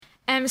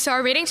So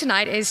our reading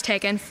tonight is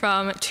taken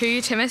from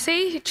 2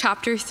 Timothy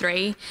chapter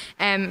 3,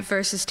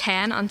 verses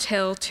 10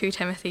 until 2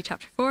 Timothy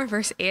chapter 4,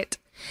 verse 8.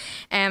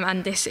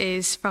 And this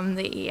is from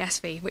the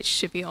ESV, which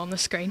should be on the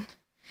screen.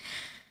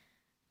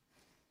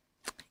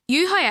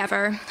 You,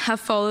 however, have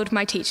followed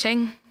my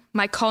teaching,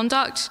 my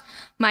conduct,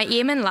 my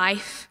aim in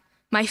life,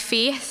 my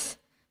faith,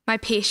 my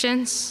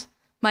patience,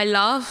 my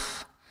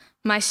love,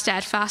 my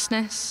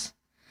steadfastness,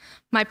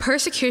 my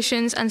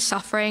persecutions and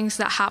sufferings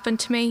that happened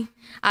to me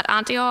at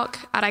Antioch,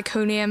 at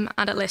Iconium,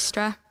 and at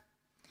Lystra,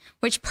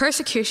 which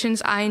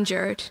persecutions I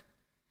endured.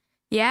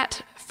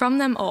 Yet from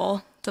them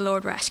all the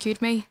Lord rescued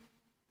me.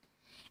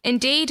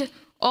 Indeed,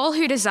 all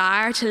who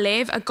desire to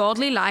live a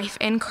godly life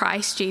in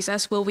Christ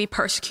Jesus will be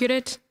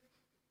persecuted,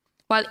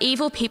 while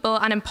evil people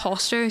and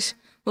impostors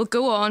will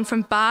go on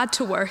from bad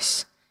to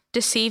worse,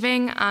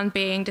 deceiving and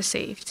being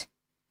deceived.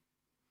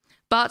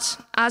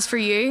 But as for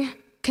you,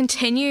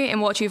 continue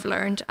in what you've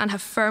learned and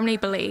have firmly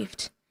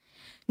believed,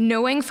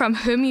 knowing from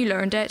whom you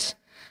learned it,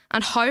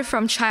 and how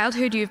from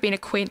childhood you've been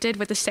acquainted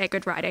with the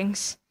sacred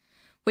writings,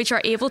 which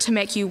are able to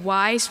make you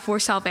wise for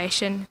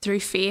salvation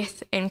through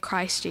faith in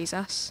Christ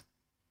Jesus.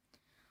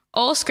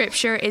 All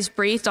Scripture is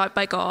breathed out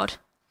by God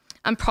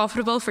and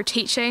profitable for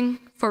teaching,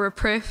 for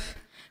reproof,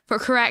 for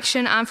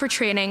correction, and for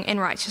training in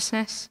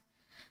righteousness,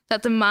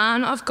 that the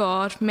man of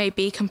God may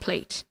be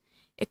complete,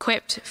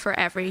 equipped for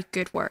every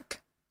good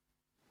work.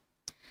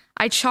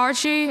 I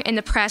charge you in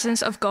the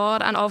presence of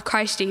God and of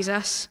Christ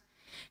Jesus,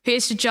 who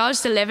is to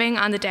judge the living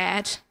and the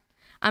dead,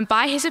 and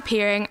by his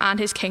appearing and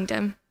his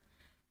kingdom,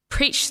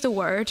 preach the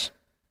word.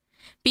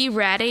 Be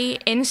ready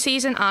in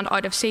season and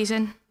out of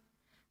season.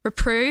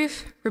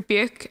 Reprove,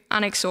 rebuke,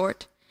 and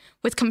exhort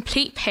with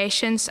complete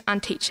patience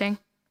and teaching.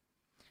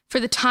 For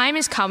the time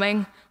is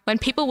coming when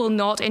people will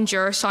not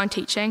endure sound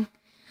teaching,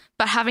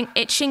 but having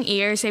itching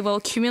ears, they will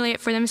accumulate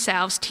for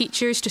themselves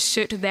teachers to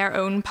suit their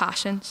own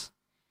passions,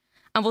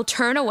 and will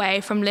turn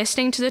away from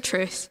listening to the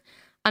truth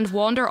and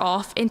wander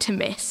off into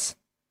myths.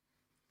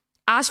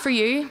 As for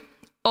you,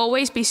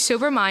 always be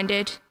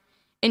sober-minded,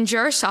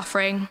 endure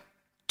suffering,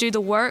 do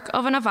the work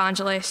of an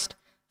evangelist,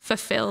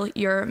 fulfill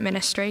your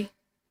ministry.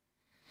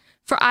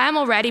 For I am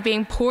already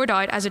being poured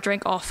out as a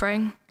drink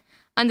offering,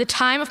 and the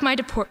time of my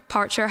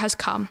departure has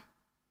come.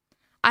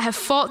 I have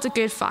fought the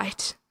good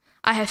fight.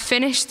 I have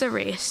finished the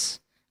race.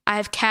 I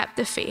have kept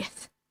the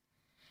faith.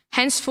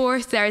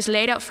 Henceforth there is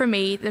laid up for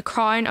me the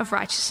crown of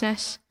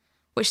righteousness,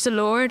 which the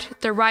Lord,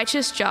 the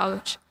righteous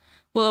judge,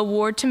 will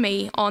award to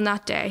me on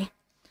that day,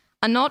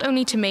 and not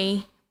only to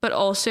me, but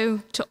also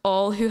to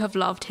all who have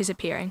loved his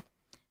appearing.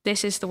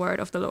 This is the word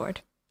of the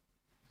Lord.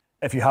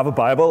 If you have a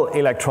Bible,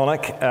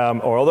 electronic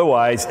or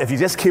otherwise, if you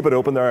just keep it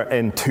open there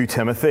in 2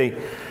 Timothy,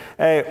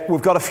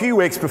 we've got a few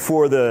weeks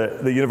before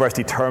the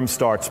university term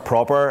starts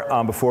proper,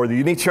 and before the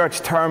uni church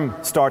term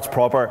starts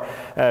proper,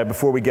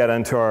 before we get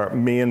into our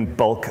main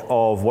bulk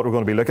of what we're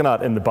going to be looking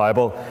at in the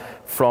Bible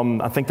from,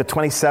 I think, the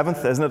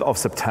 27th, isn't it, of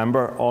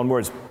September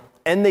onwards.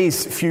 In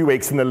these few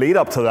weeks in the lead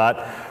up to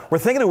that, we're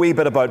thinking a wee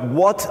bit about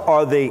what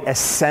are the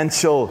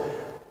essential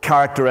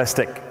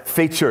characteristic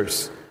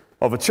features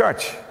of a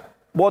church.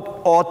 What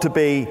ought to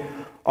be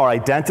our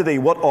identity?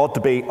 What ought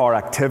to be our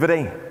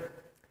activity?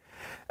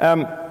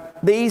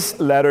 These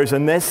letters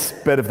in this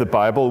bit of the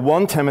Bible,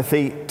 1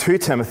 Timothy, 2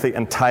 Timothy,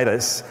 and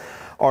Titus,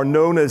 are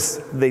known as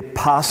the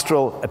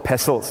pastoral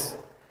epistles.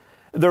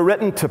 They're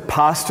written to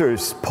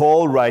pastors.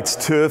 Paul writes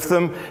 2 of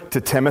them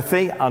to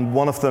Timothy and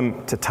 1 of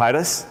them to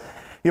Titus.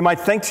 You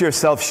might think to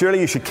yourself, surely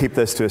you should keep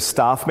this to a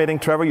staff meeting,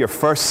 Trevor, your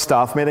first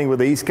staff meeting with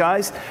these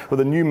guys, with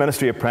the new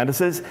ministry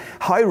apprentices.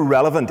 How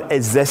relevant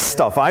is this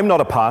stuff? I'm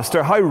not a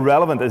pastor. How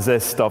relevant is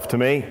this stuff to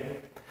me?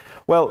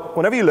 Well,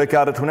 whenever you look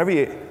at it, whenever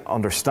you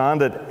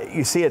understand it,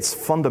 you see it's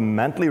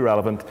fundamentally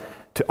relevant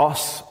to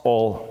us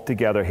all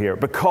together here.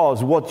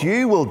 Because what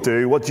you will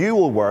do, what you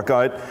will work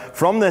out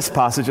from this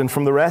passage and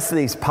from the rest of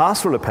these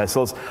pastoral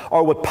epistles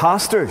are what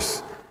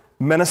pastors,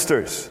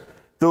 ministers,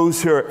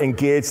 those who are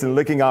engaged in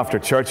looking after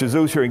churches,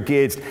 those who are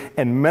engaged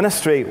in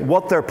ministry,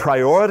 what their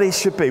priorities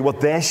should be, what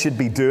they should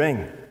be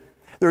doing.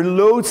 There are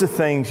loads of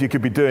things you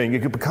could be doing. You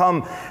could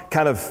become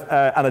kind of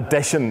an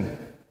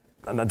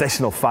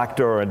additional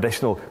factor or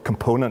additional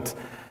component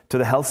to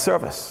the health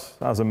service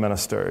as a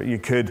minister. You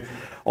could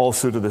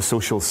also do the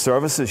social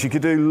services. You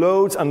could do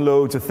loads and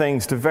loads of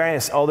things to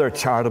various other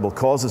charitable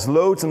causes,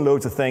 loads and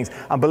loads of things.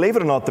 And believe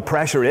it or not, the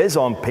pressure is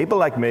on people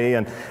like me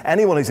and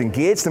anyone who's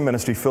engaged in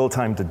ministry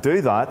full-time to do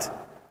that.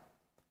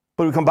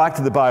 But we come back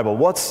to the Bible.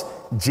 What's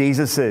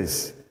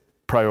Jesus'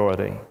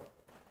 priority?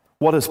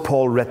 What has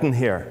Paul written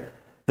here?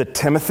 That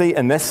Timothy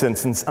in this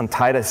instance and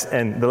Titus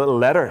in the little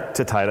letter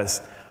to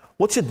Titus,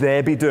 what should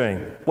they be doing?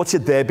 What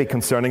should they be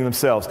concerning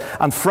themselves?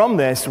 And from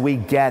this we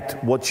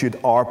get what should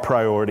our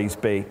priorities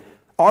be.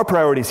 Our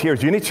priorities here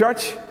as Uni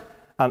Church,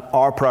 and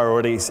our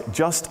priorities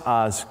just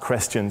as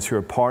Christians who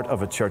are part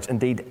of a church,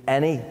 indeed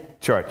any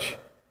church.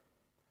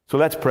 So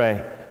let's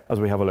pray as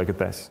we have a look at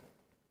this.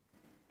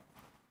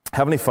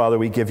 Heavenly Father,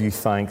 we give you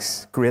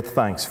thanks, great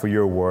thanks for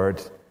your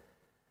word.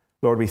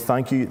 Lord, we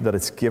thank you that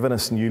it's given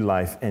us new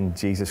life in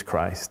Jesus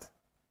Christ.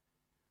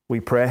 We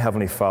pray,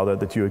 Heavenly Father,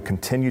 that you would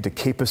continue to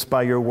keep us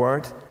by your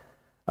word.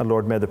 And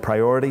Lord, may the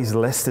priorities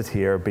listed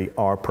here be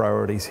our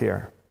priorities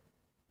here.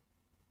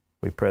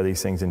 We pray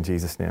these things in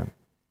Jesus' name.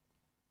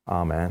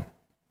 Amen.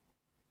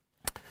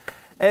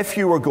 If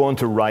you were going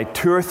to write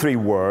 2 or 3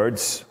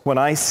 words when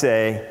I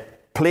say,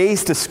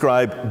 please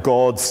describe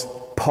God's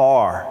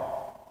power,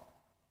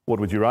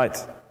 what would you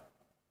write?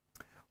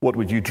 What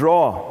would you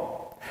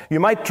draw? You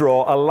might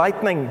draw a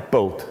lightning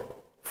bolt,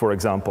 for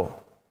example.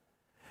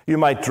 You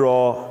might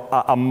draw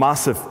a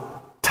massive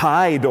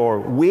tide or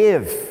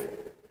wave.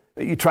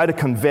 You try to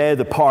convey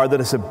the power that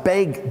is a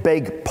big,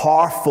 big,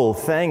 powerful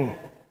thing.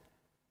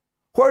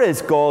 Where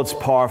is God's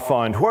power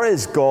found? Where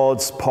is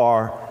God's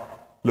power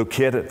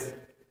located?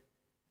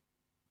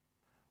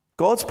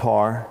 God's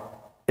power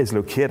is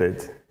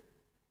located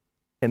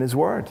in His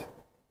Word.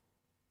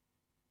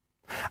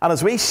 And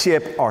as we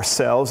shape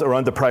ourselves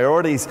around the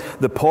priorities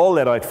that Paul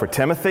laid out for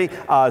Timothy,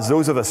 as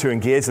those of us who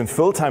engage in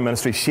full-time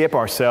ministry shape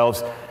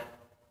ourselves,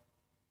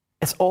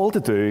 it's all to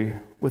do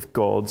with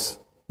God's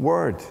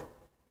Word,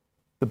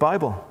 the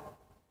Bible.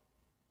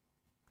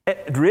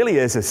 It really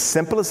is as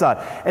simple as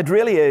that. It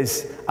really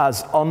is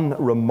as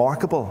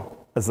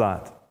unremarkable as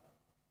that.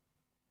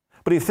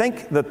 But if you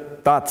think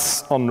that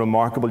that's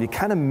unremarkable, you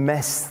kind of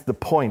miss the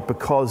point,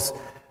 because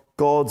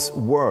God's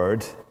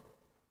Word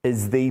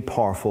is the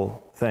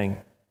powerful thing.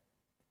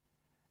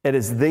 It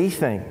is the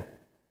thing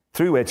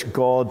through which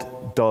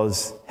God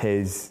does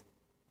His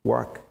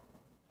work.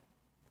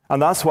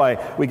 And that's why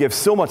we give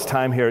so much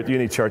time here at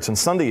Uni Church on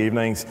Sunday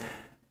evenings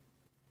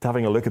to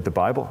having a look at the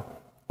Bible.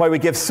 Why we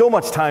give so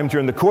much time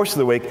during the course of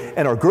the week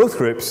in our growth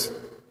groups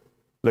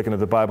looking at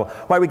the Bible.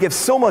 Why we give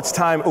so much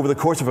time over the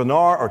course of an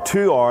hour or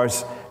 2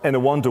 hours in a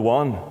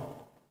one-to-one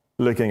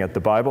looking at the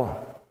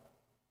Bible.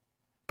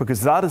 Because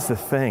that is the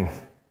thing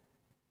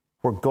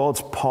where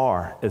God's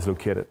power is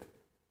located.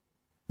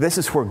 This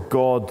is where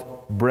God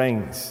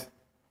brings,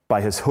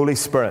 by His Holy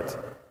Spirit,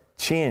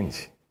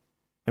 change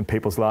in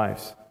people's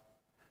lives.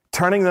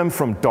 Turning them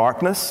from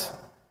darkness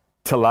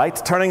to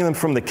light, turning them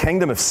from the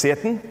kingdom of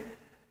Satan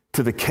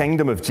to the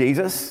kingdom of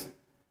Jesus,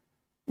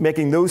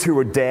 making those who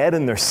were dead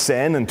in their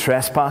sin and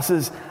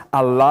trespasses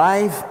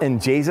alive in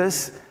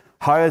Jesus.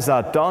 How is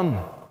that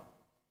done?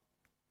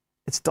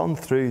 It's done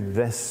through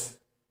this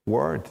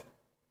Word.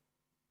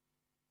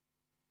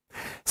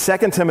 2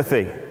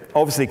 Timothy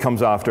obviously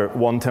comes after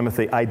 1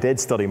 Timothy. I did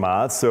study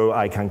maths, so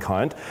I can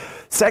count.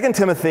 2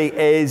 Timothy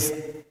is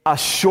a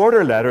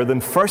shorter letter than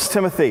 1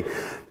 Timothy.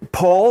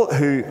 Paul,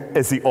 who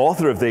is the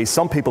author of these,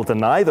 some people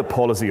deny that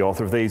Paul is the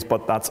author of these,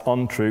 but that's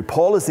untrue.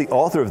 Paul is the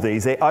author of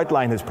these. They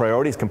outline his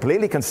priorities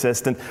completely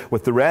consistent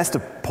with the rest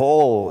of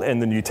Paul in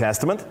the New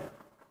Testament.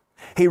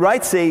 He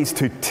writes these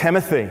to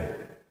Timothy.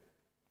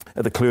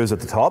 The clue is at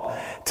the top.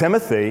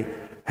 Timothy,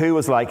 who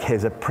was like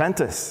his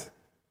apprentice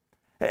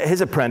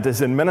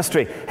in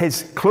ministry,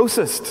 his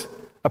closest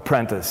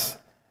apprentice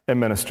in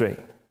ministry.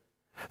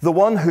 The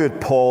one who had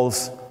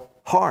Paul's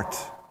heart,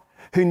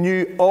 who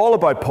knew all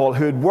about Paul,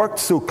 who had worked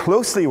so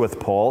closely with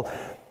Paul,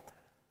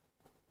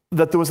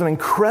 that there was an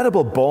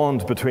incredible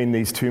bond between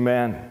these two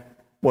men.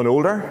 One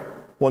older,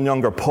 one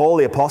younger, Paul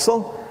the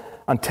apostle,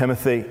 and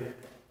Timothy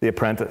the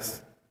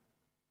apprentice.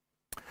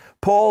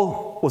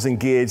 Paul was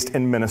engaged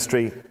in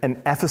ministry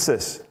in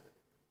Ephesus.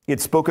 He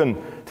had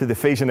spoken to the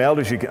Ephesian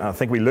elders. I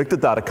think we looked at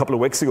that a couple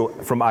of weeks ago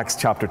from Acts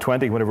chapter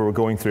 20 whenever we were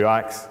going through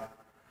Acts.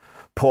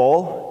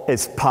 Paul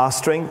is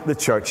pastoring the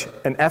church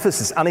in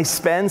Ephesus, and he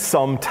spends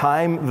some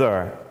time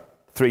there,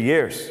 3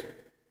 years.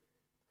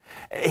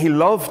 He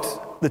loved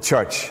the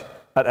church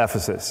at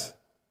Ephesus.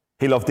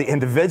 He loved the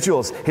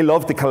individuals. He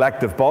loved the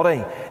collective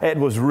body. It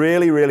was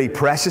really, really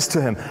precious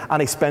to him.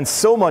 And he spent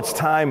so much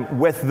time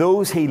with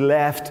those he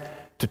left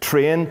to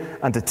train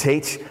and to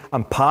teach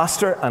and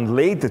pastor and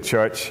lead the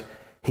church.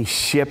 He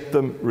shaped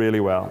them really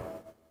well.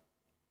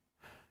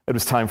 It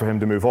was time for him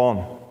to move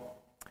on.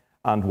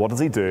 And what does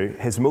he do?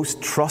 His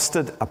most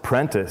trusted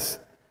apprentice,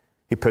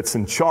 he puts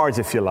in charge,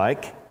 if you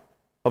like,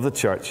 of the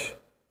church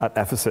at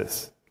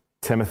Ephesus,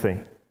 Timothy.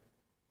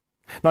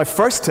 Now,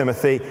 1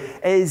 Timothy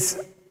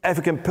is, if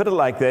I can put it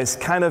like this,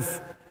 kind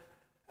of,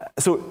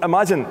 so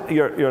imagine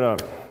you're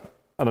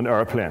on an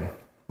airplane,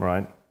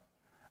 right?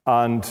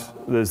 And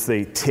there's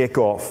the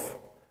takeoff,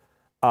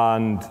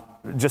 and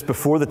just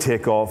before the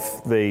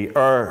takeoff, the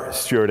air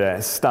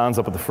stewardess stands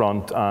up at the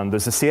front, and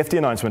there's a safety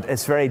announcement.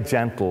 It's very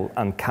gentle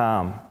and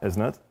calm,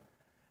 isn't it?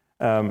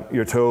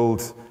 You're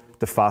told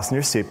to fasten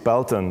your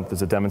seatbelt, and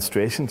there's a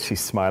demonstration. She's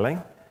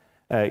smiling.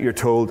 You're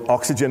told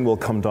oxygen will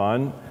come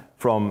down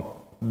from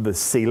the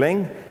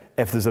ceiling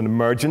if there's an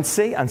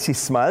emergency, and she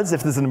smiles.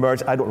 If there's an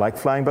emergency, I don't like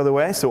flying, by the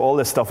way, so all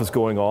this stuff is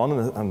going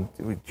on, and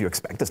do you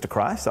expect us to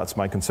crash? That's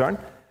my concern.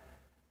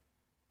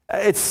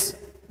 It's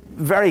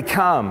very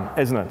calm,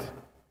 isn't it?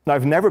 Now,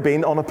 I've never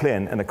been on a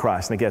plane in a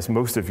crash, and I guess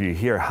most of you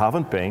here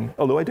haven't been,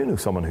 although I do know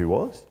someone who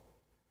was.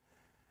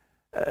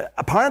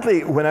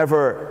 Apparently,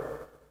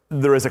 whenever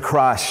there is a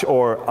crash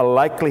or a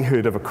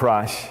likelihood of a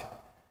crash,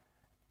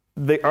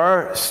 the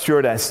air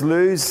stewardess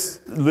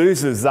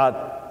loses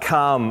that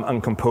calm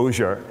and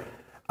composure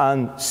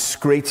and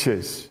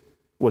screeches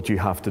what you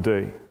have to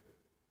do.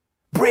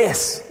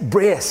 Brace,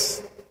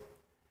 brace.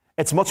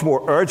 It's much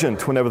more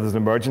urgent whenever there's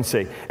an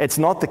emergency. It's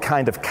not the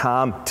kind of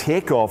calm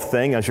takeoff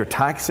thing as you're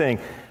taxiing.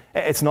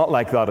 It's not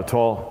like that at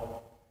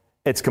all.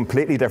 It's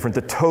completely different.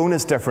 The tone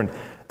is different.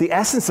 The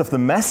essence of the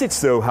message,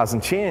 though,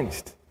 hasn't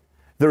changed.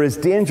 There is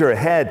danger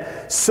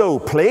ahead, so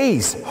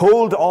please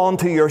hold on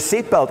to your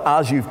seatbelt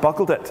as you've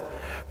buckled it.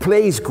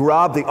 Please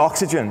grab the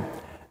oxygen.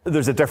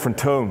 There's a different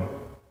tone.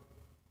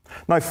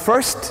 Now,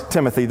 1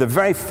 Timothy, the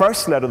very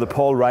first letter that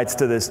Paul writes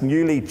to this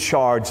newly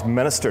charged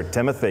minister,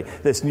 Timothy,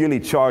 this newly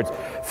charged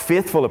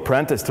faithful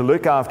apprentice to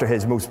look after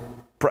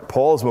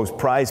Paul's most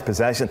prized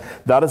possession,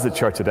 that is the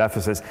church at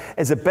Ephesus,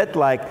 is a bit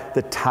like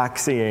the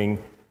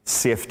taxiing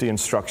safety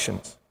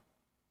instructions.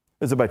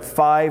 There's about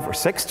 5 or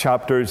 6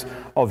 chapters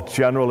of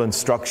general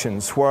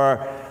instructions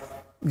where,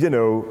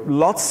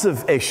 lots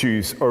of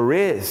issues are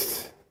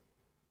raised.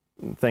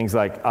 Things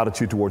like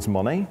attitude towards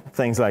money,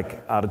 things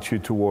like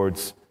attitude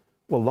towards,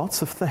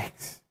 lots of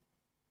things.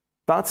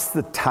 That's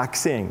the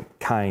taxing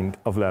kind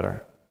of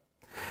letter.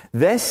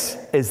 This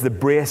is the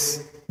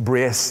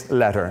brace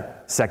letter,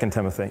 2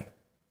 Timothy.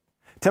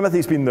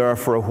 Timothy's been there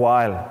for a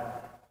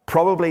while,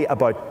 probably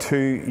about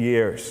 2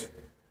 years,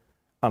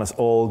 and it's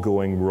all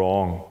going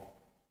wrong.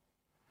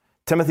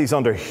 Timothy's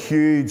under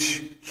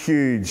huge,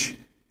 huge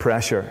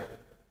pressure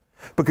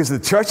because the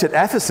church at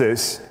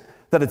Ephesus,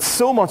 that had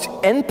so much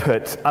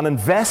input and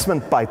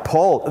investment by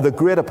Paul, the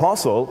great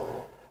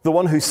apostle, the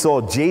one who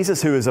saw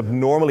Jesus, who is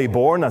abnormally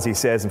born, as he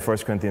says in 1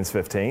 Corinthians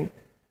 15,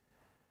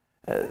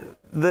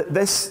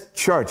 this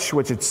church,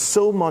 which had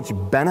so much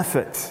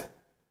benefit,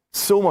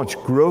 so much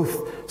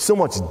growth, so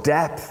much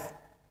depth,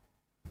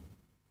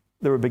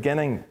 they were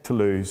beginning to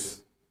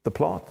lose the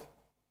plot.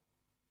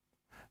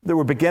 They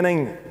were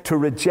beginning to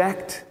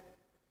reject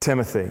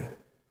Timothy.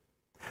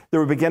 They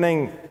were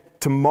beginning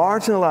to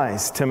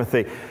marginalize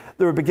Timothy.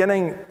 They were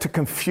beginning to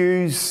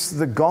confuse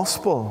the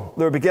gospel.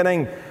 They were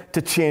beginning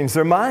to change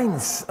their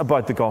minds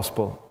about the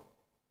gospel.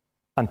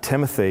 And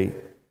Timothy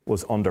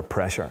was under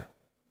pressure,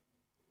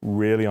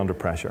 really under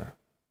pressure.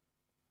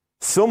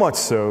 So much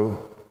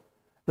so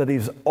that he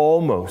was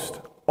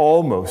almost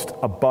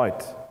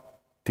about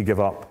to give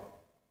up.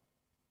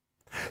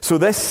 So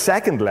this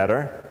second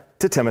letter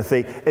to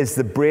Timothy is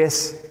the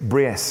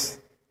brace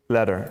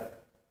letter.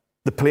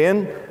 The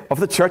plane of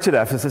the church at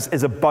Ephesus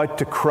is about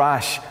to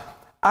crash.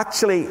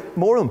 Actually,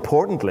 more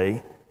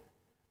importantly,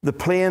 the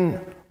plane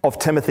of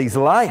Timothy's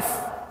life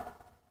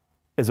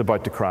is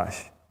about to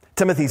crash.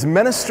 Timothy's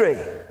ministry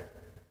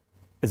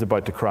is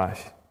about to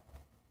crash.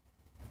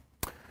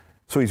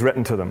 So he's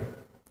written to them.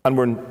 And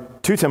we're in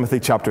 2 Timothy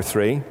chapter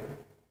 3.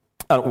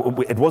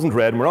 It wasn't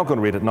read, and we're not going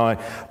to read it now,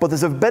 but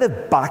there's a bit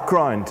of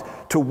background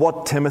to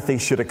what Timothy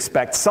should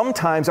expect.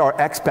 Sometimes our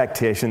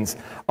expectations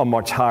are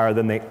much higher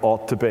than they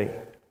ought to be.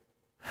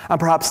 And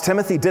perhaps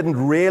Timothy didn't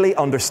really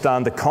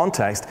understand the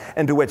context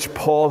into which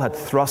Paul had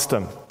thrust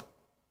him.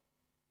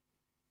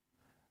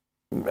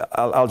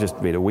 I'll just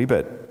read a wee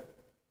bit.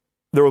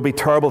 There will be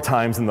terrible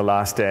times in the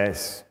last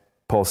days,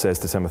 Paul says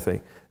to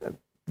Timothy.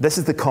 This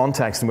is the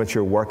context in which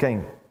you're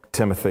working,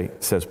 Timothy,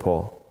 says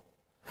Paul.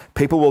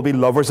 People will be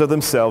lovers of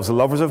themselves,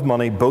 lovers of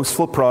money,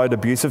 boastful, proud,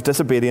 abusive,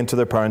 disobedient to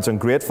their parents,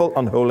 ungrateful,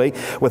 unholy,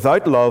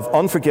 without love,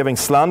 unforgiving,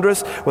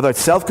 slanderous, without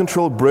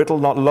self-control, brutal,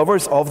 not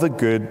lovers of the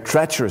good,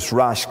 treacherous,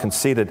 rash,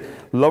 conceited,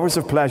 lovers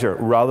of pleasure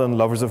rather than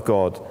lovers of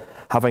God,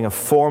 having a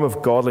form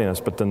of godliness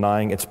but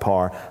denying its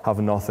power, have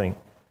nothing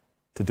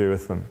to do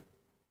with them.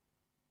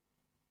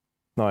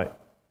 Now,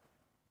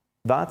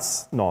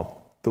 that's not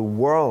the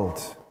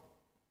world.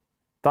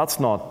 That's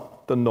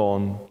not the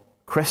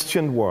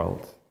non-Christian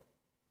world.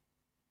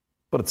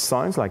 But it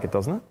sounds like it,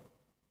 doesn't it?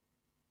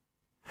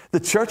 The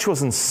church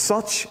was in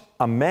such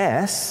a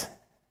mess.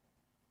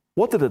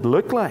 What did it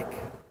look like?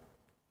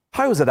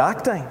 How was it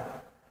acting?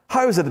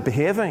 How was it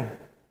behaving?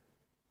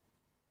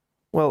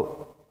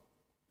 Well,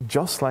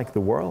 just like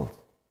the world.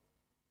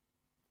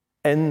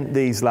 In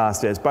these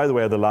last days, by the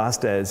way, the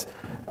last days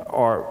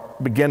are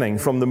beginning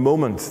from the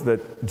moment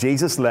that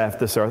Jesus left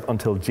this earth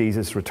until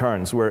Jesus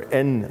returns. We're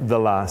in the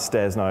last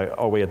days now.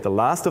 Are we at the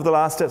last of the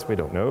last days? We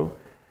don't know.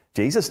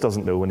 Jesus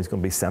doesn't know when he's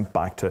going to be sent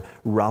back to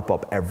wrap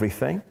up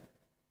everything.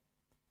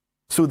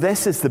 So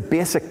this is the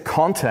basic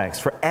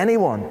context for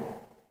anyone.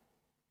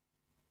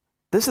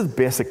 This is the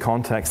basic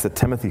context that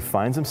Timothy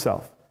finds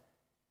himself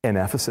in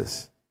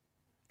Ephesus,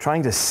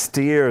 trying to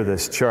steer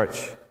this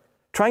church,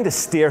 trying to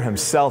steer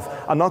himself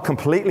and not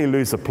completely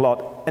lose the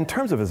plot in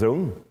terms of his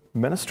own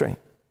ministry.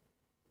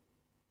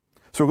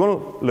 So we're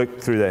going to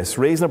look through this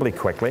reasonably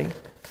quickly.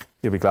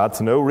 You'll be glad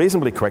to know,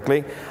 reasonably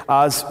quickly,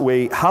 as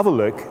we have a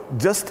look,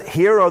 just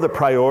here are the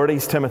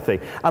priorities,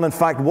 Timothy. And in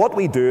fact, what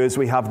we do is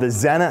we have the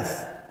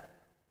zenith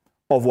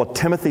of what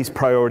Timothy's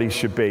priorities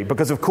should be.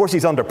 Because, of course,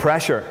 he's under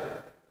pressure.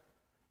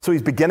 So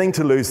he's beginning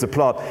to lose the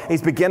plot.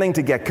 He's beginning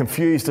to get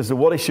confused as to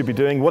what he should be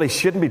doing, what he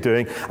shouldn't be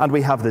doing. And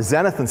we have the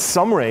zenith and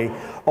summary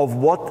of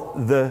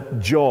what the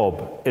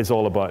job is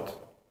all about.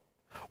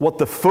 What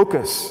the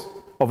focus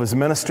of his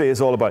ministry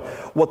is all about.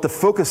 What the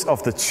focus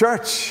of the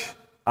church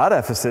at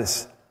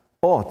Ephesus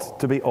ought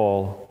to be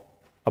all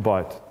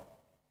about.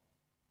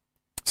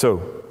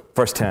 So,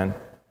 verse 10.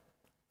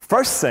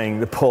 First thing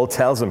that Paul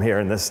tells him here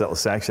in this little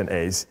section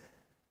is,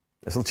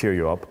 this will cheer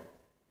you up,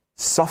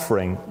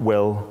 suffering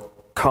will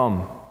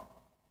come.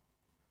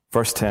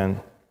 Verse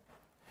 10.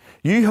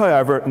 You,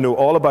 however, know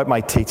all about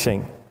my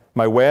teaching,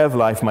 my way of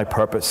life, my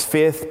purpose,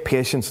 faith,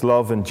 patience,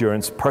 love,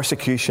 endurance,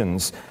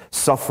 persecutions,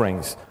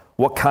 sufferings.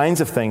 What kinds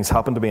of things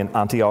happened to me in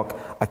Antioch,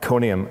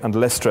 Iconium, and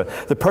Lystra?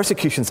 The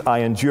persecutions I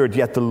endured,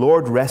 yet the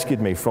Lord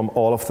rescued me from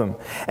all of them.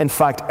 In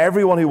fact,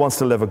 everyone who wants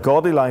to live a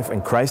godly life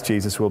in Christ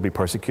Jesus will be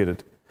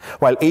persecuted,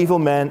 while evil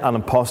men and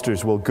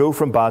impostors will go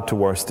from bad to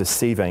worse,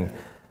 deceiving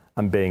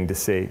and being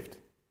deceived.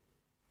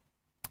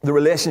 The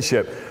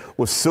relationship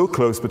was so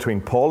close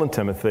between Paul and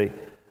Timothy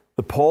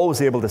that Paul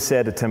was able to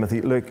say to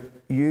Timothy, look,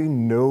 you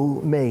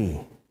know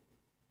me.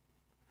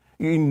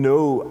 You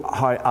know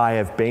how I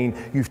have been.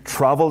 You've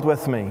traveled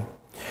with me.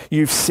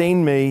 You've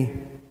seen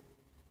me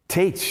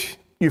teach.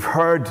 You've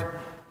heard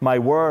my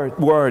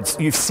words.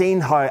 You've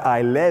seen how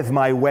I live,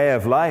 my way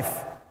of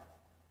life.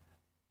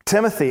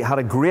 Timothy had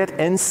a great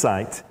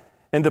insight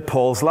into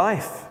Paul's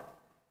life.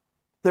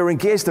 They were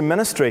engaged in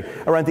ministry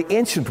around the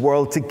ancient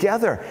world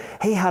together.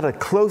 He had a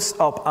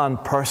close-up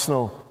and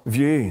personal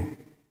view.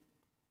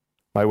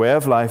 My way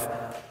of life.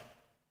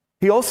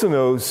 He also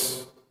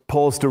knows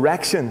Paul's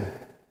direction.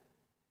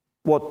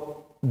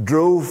 What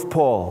drove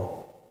Paul?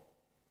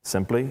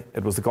 Simply,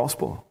 it was the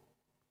gospel.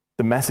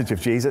 The message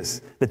of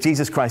Jesus, that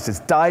Jesus Christ has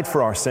died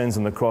for our sins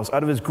on the cross.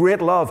 Out of his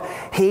great love,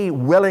 he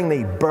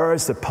willingly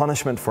bears the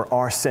punishment for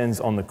our sins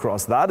on the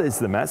cross. That is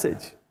the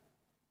message.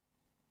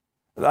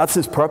 That's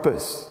his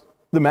purpose,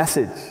 the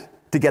message,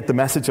 to get the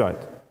message out.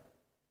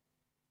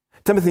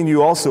 Timothy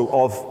knew also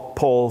of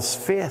Paul's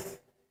faith,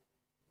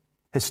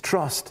 his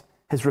trust,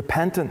 his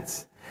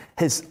repentance,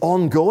 his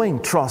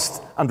ongoing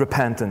trust and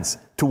repentance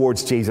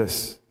towards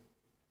Jesus.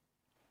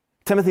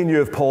 Timothy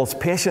knew of Paul's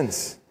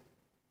patience,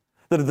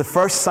 that at the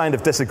first sign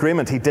of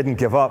disagreement, he didn't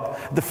give up.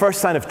 At the first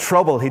sign of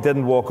trouble, he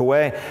didn't walk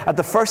away. At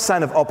the first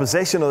sign of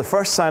opposition, or the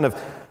first sign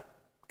of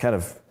kind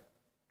of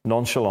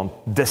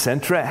nonchalant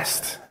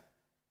disinterest,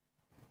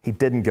 he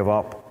didn't give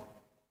up.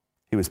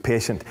 He was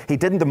patient. He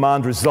didn't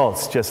demand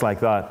results just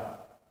like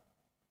that.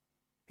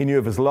 He knew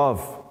of his love.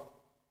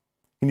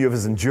 He knew of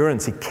his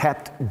endurance. He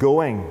kept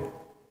going.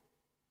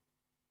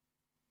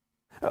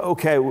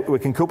 Okay, we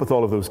can cope with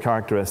all of those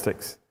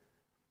characteristics.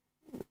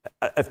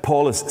 If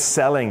Paul is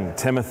selling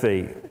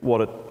Timothy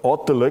what it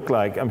ought to look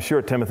like, I'm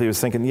sure Timothy was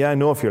thinking, yeah, I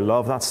know of your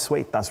love. That's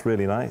sweet. That's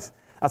really nice.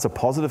 That's a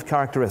positive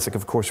characteristic.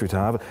 Of course we should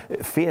have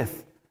it.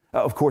 Faith.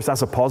 Of course,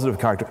 that's a positive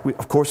character.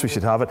 Of course we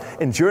should have it.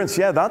 Endurance.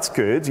 Yeah, that's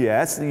good.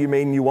 Yes. You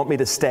mean you want me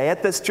to stay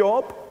at this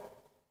job?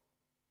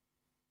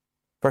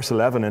 Verse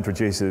 11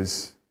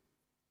 introduces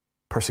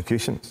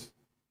persecutions.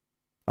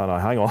 Oh no,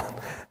 hang on.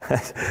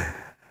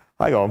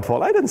 Hang on,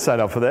 Paul. I didn't sign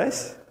up for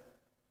this.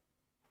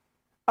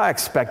 I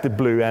expected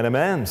blue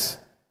M&Ms.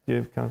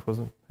 Who was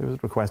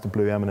it requested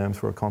blue M&Ms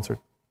for a concert?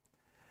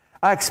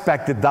 I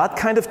expected that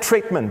kind of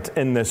treatment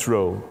in this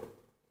role.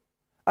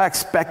 I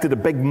expected a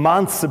big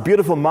manse, a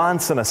beautiful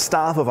manse, and a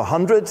staff of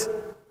 100.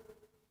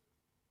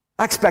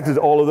 I expected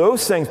all of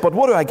those things. But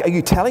are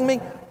you telling me?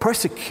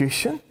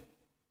 Persecution?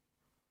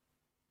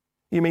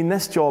 You mean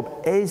this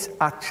job is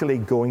actually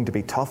going to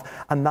be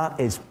tough, and that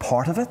is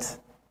part of it?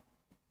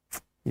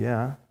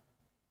 Yeah.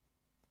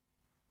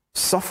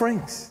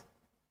 Sufferings.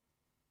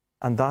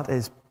 And that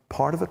is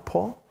part of it,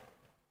 Paul?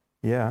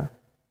 Yeah.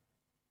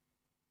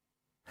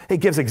 He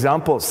gives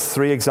examples,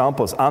 3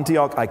 examples,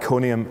 Antioch,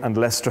 Iconium, and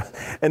Lystra.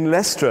 In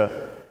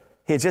Lystra,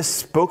 he had just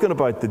spoken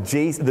about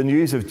the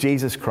news of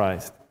Jesus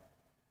Christ.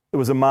 There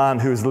was a man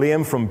who was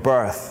lame from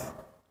birth,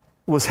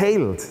 was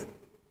healed.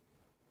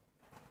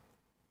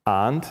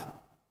 And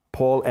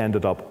Paul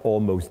ended up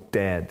almost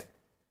dead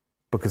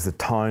because the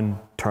town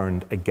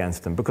turned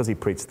against him, because he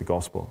preached the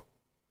gospel.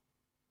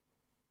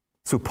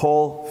 So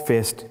Paul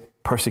faced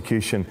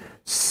persecution,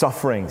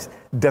 sufferings,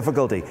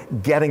 difficulty,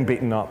 getting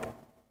beaten up,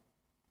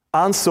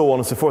 and so on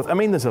and so forth. I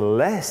mean, there's a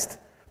list.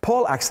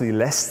 Paul actually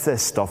lists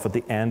this stuff at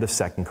the end of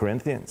 2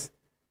 Corinthians.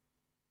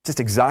 Just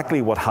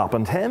exactly what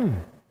happened to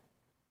him.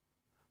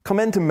 Come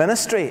into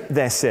ministry,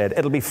 they said.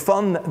 It'll be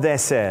fun, they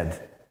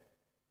said.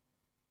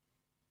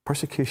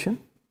 Persecution,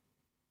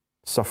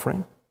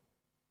 suffering.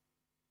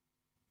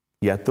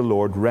 Yet the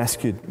Lord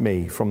rescued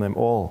me from them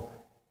all,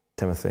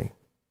 Timothy.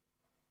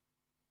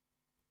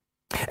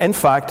 In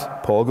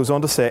fact, Paul goes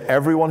on to say,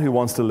 everyone who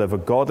wants to live a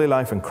godly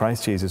life in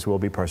Christ Jesus will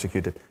be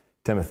persecuted.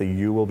 Timothy,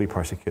 you will be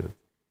persecuted.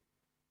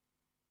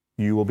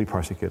 You will be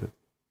persecuted.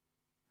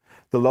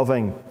 The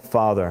loving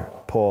father,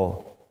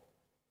 Paul,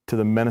 to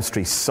the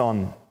ministry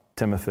son,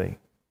 Timothy,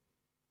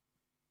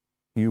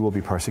 you will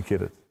be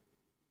persecuted.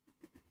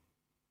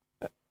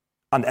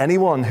 And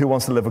anyone who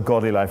wants to live a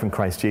godly life in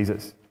Christ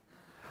Jesus,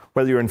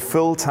 whether you're in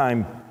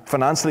full-time,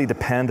 financially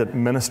dependent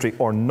ministry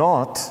or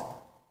not,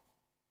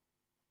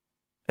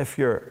 if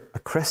you're a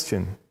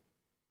Christian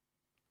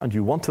and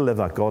you want to live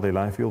that godly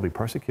life, you'll be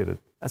persecuted.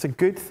 That's a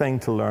good thing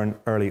to learn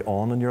early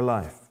on in your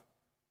life.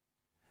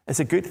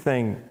 It's a good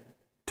thing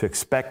to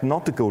expect,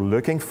 not to go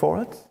looking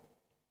for it,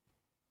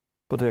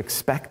 but to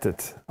expect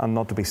it and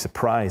not to be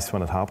surprised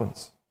when it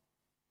happens.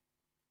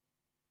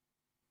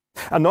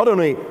 And not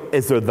only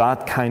is there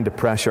that kind of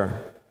pressure,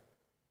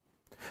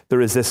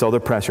 there is this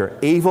other pressure.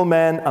 Evil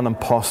men and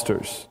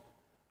impostors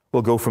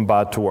will go from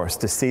bad to worse,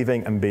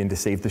 deceiving and being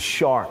deceived. The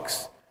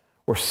sharks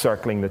were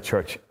circling the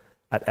church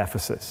at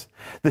Ephesus.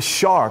 The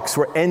sharks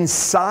were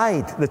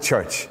inside the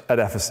church at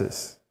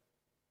Ephesus,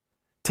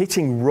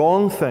 teaching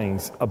wrong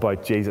things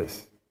about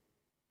Jesus.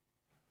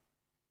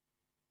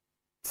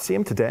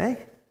 Same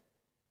today.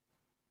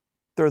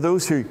 There are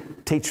those who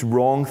teach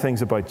wrong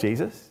things about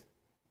Jesus,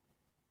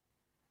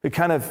 who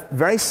kind of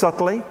very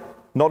subtly,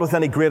 not with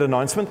any great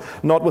announcement,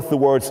 not with the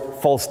words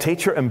false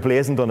teacher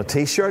emblazoned on a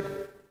t-shirt,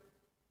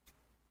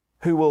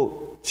 who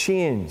will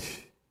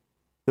change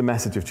the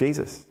message of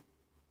Jesus,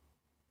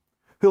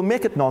 who'll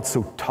make it not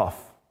so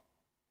tough,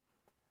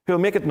 who'll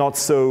make it not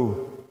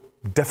so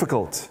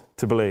difficult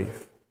to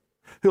believe,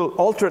 who'll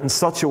alter it in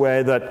such a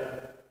way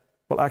that,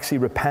 well, actually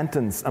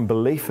repentance and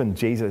belief in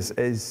Jesus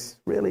is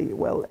really,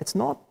 well, it's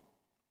not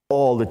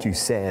all that you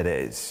say it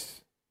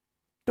is.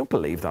 Don't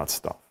believe that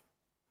stuff.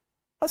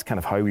 That's kind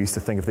of how we used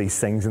to think of these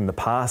things in the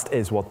past,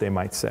 is what they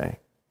might say.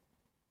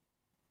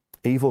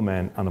 Evil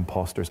men and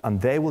impostors, and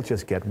they will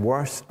just get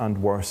worse and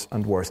worse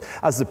and worse.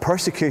 As the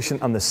persecution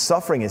and the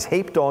suffering is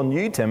heaped on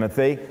you,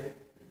 Timothy,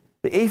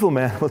 the evil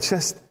men will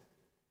just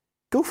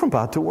go from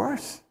bad to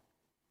worse.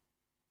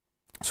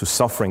 So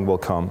suffering will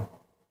come.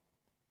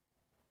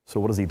 So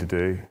what is he to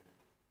do?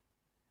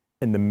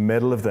 In the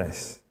middle of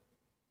this,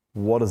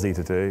 what is he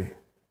to do?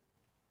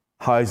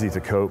 How is he to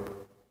cope?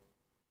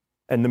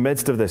 In the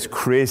midst of this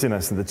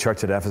craziness in the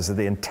church at Ephesus,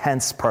 the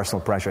intense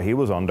personal pressure he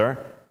was under,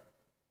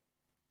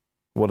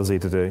 what is he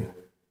to do?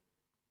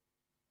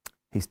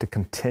 He's to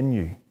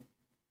continue.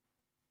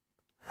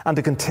 And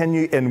to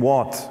continue in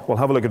what? Well,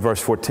 have a look at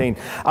verse 14.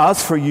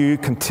 As for you,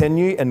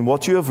 continue in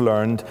what you have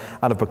learned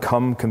and have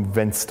become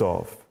convinced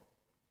of,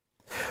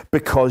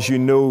 because you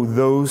know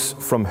those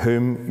from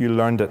whom you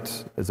learned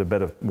it. There's a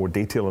bit of more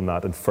detail on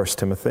that in 1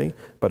 Timothy,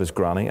 about his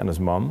granny and his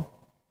mum.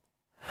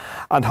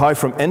 And how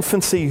from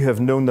infancy you have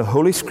known the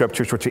Holy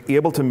Scriptures, which are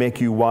able to make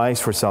you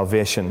wise for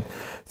salvation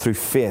through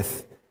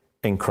faith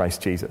in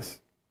Christ Jesus.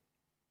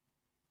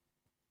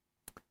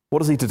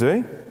 What is he to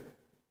do?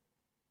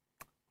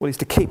 Well, he's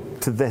to keep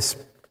to this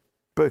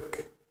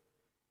book,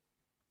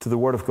 to the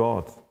Word of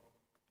God,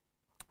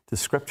 to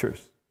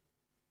Scriptures.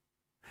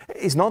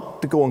 He's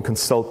not to go and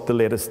consult the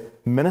latest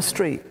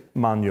ministry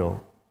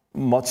manual,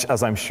 much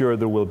as I'm sure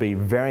there will be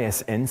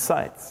various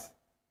insights.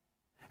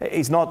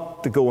 He's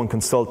not to go and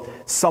consult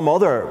some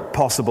other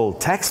possible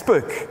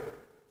textbook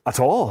at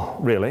all,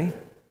 really.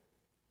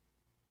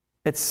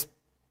 It's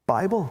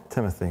Bible,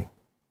 Timothy.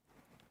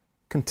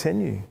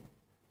 Continue.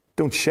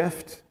 Don't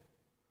shift.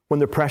 When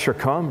the pressure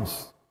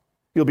comes,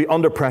 you'll be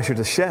under pressure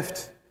to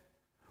shift.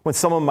 When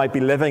someone might be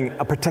living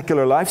a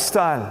particular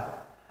lifestyle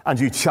and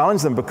you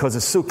challenge them because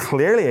it's so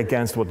clearly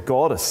against what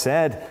God has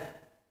said,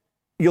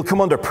 you'll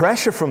come under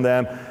pressure from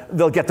them.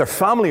 They'll get their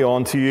family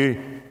on to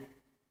you.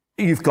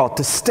 You've got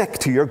to stick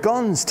to your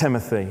guns,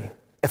 Timothy.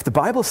 If the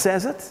Bible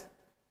says it,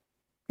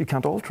 you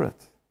can't alter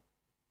it.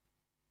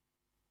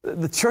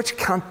 The church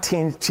can't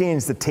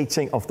change the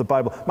teaching of the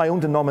Bible. My own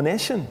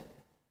denomination,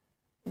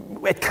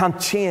 it can't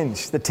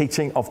change the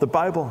teaching of the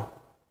Bible.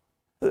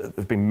 There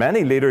have been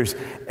many leaders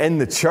in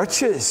the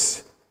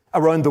churches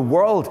around the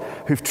world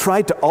who've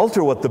tried to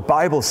alter what the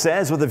Bible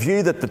says with a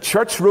view that the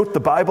church wrote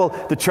the Bible,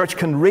 the church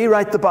can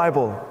rewrite the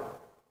Bible.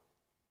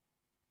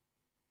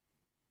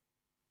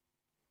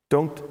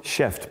 Don't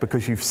shift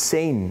because you've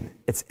seen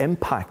its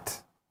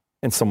impact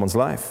in someone's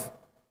life.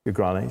 Your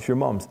granny's, your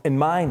mum's. In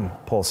mine,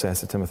 Paul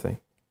says to Timothy.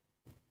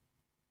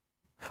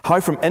 How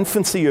from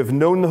infancy you have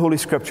known the Holy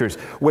Scriptures,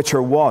 which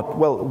are what?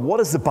 Well,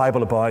 what is the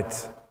Bible about?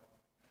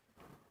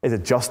 Is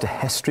it just a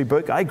history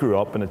book? I grew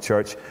up in a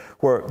church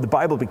where the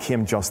Bible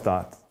became just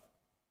that,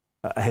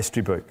 a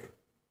history book.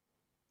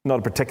 Not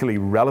a particularly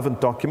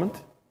relevant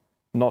document.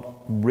 Not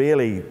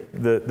really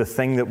the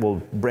thing that will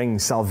bring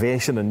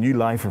salvation and new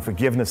life and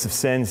forgiveness of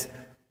sins.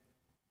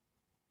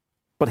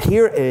 But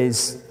here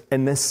is,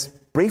 in this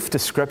brief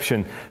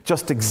description,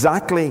 just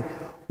exactly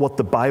what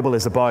the Bible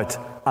is about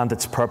and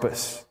its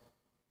purpose.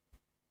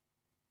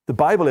 The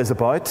Bible is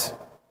about,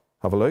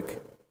 have a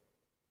look,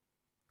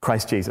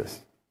 Christ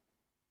Jesus.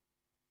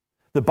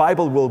 The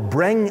Bible will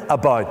bring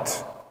about,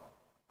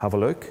 have a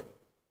look,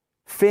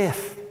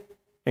 faith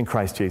in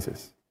Christ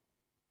Jesus.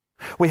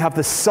 We have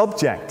the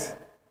subject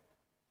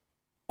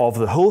of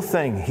the whole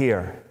thing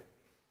here.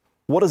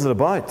 What is it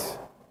about?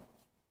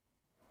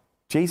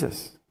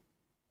 Jesus.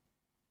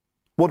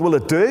 What will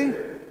it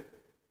do?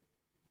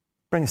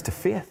 Bring us to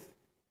faith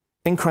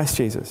in Christ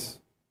Jesus.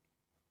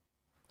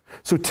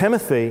 So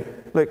Timothy,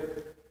 look,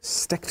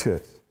 stick to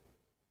it.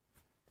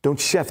 Don't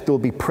shift. There will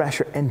be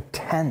pressure,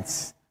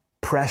 intense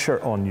pressure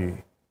on you.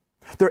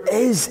 There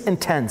is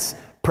intense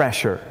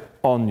pressure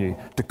on you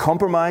to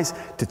compromise,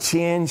 to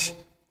change.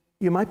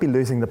 You might be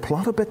losing the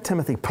plot a bit,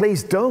 Timothy.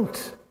 Please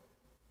don't.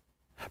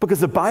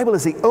 Because the Bible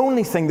is the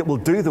only thing that will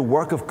do the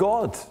work of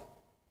God.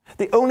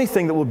 The only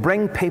thing that will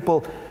bring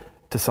people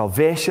to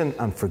salvation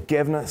and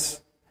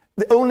forgiveness.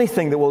 The only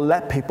thing that will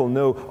let people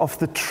know of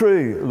the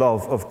true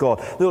love of God.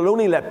 That will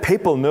only let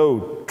people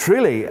know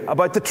truly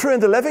about the true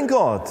and the living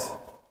God.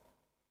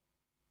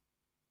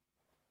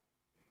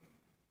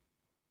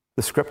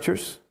 The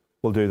Scriptures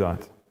will do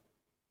that.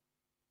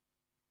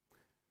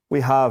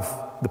 We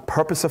have the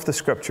purpose of the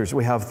Scriptures.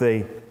 We have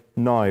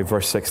now,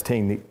 verse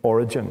 16, the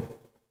origin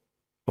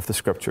of the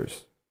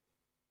Scriptures.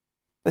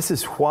 This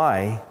is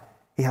why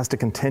he has to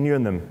continue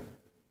in them.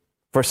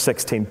 Verse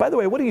 16. By the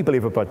way, what do you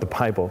believe about the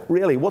Bible?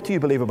 Really, what do you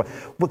believe about?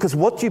 Because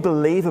what you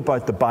believe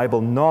about the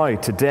Bible now,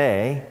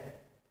 today,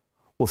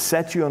 will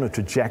set you on a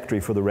trajectory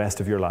for the rest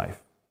of your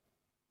life.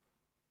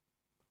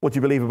 What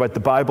you believe about the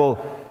Bible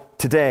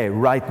today,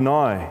 right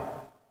now,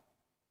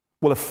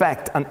 will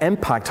affect and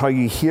impact how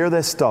you hear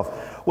this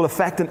stuff, will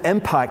affect and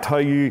impact how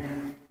you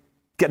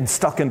get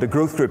stuck into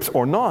growth groups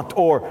or not,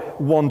 or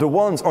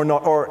one-to-ones or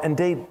not, or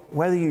indeed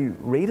whether you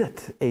read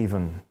it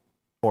even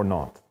or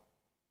not.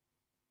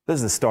 This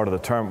is the start of the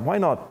term. Why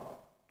not,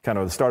 kind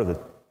of the start of the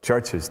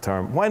church's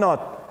term, why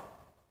not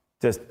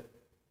just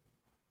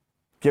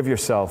give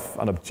yourself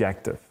an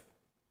objective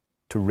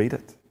to read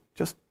it?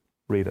 Just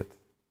read it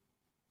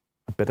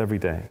a bit every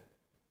day.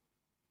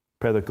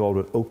 Pray that God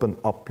would open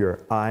up your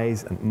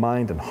eyes and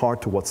mind and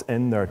heart to what's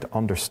in there to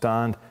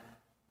understand,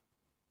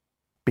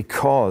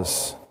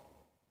 because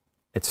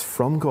it's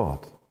from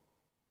God.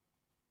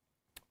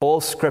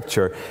 All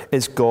Scripture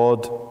is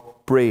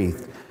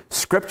God-breathed.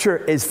 Scripture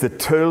is the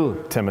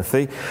tool,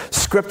 Timothy.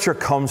 Scripture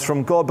comes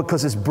from God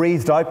because it's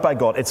breathed out by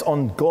God. It's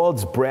on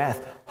God's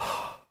breath.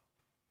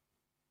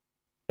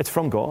 It's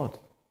from God.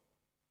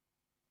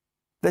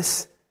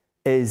 This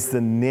is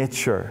the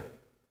nature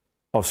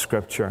of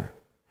Scripture.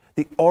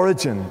 The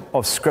origin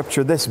of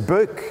Scripture. This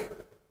book,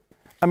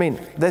 I mean,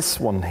 this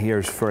one here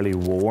is fairly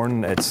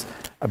worn. It's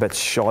a bit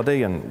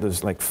shoddy and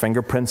there's like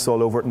fingerprints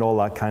all over it and all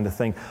that kind of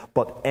thing.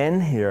 But in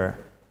here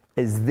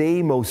is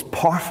the most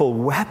powerful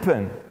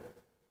weapon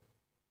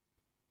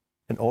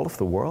in all of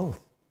the world.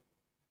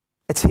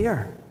 It's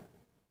here.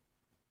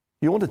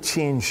 You want to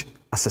change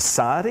a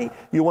society?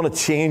 You want to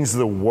change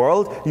the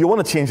world? You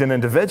want to change an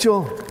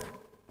individual?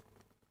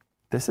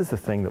 This is the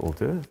thing that will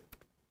do it.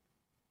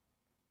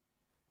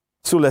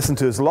 So listen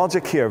to his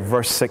logic here,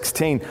 verse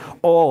 16.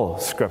 All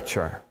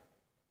Scripture.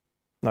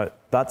 Now,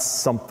 that's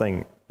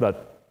something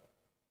that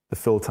the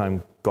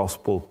full-time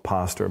gospel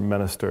pastor,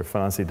 minister,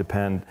 financially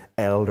dependent,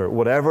 elder,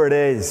 whatever it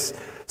is,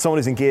 someone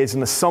who's engaged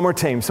in a summer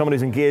team, someone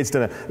who's engaged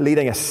in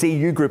leading a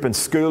CU group in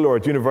school or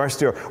at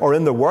university or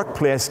in the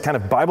workplace, kind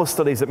of Bible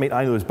studies that meet,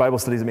 I know there's Bible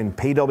studies that meet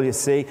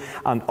PwC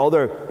and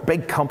other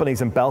big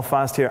companies in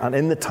Belfast here and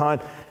in the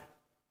town.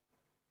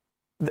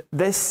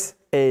 This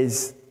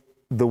is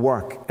the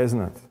work, isn't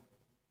it?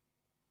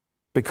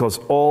 Because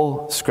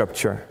all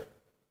Scripture,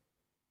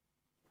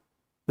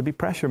 there'd be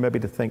pressure maybe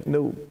to think,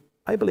 no,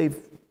 I believe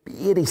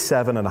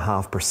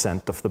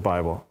 87.5% of the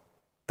Bible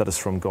that is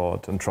from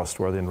God and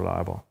trustworthy and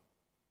reliable.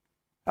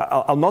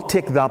 I'll not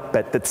take that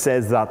bit that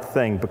says that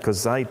thing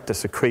because I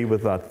disagree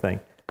with that thing.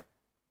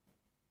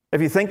 If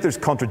you think there's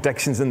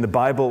contradictions in the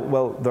Bible,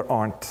 well, there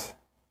aren't.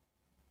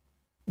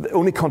 The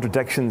only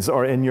contradictions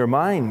are in your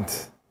mind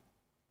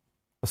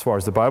as far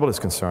as the Bible is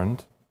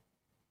concerned.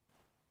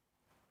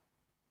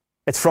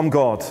 It's from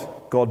God.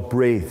 God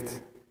breathed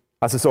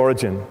as its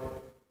origin.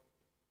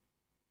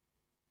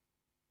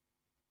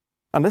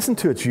 And listen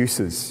to its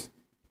uses.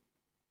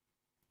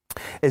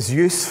 It's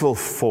useful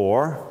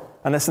for,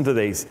 and listen to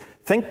these,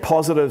 think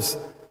positives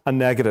and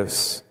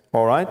negatives,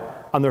 all right?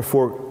 And there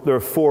are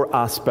four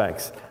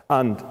aspects.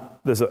 And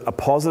there's a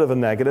positive, a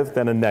negative,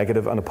 then a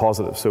negative, and a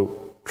positive.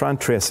 So try and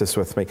trace this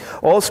with me.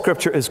 All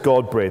Scripture is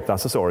God-breathed,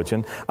 that's its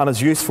origin, and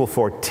is useful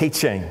for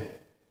teaching.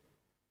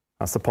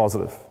 That's the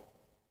positive.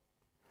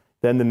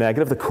 Then the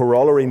negative, the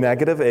corollary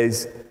negative,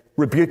 is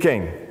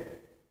rebuking.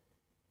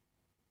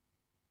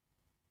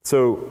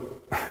 So,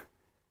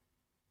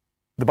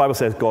 the Bible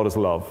says God is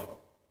love,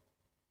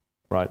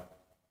 right?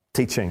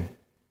 Teaching.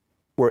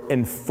 We're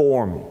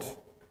informed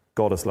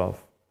God is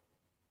love.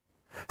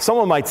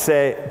 Someone might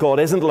say God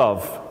isn't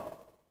love.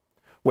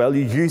 Well,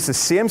 you use the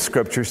same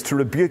Scriptures to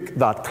rebuke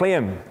that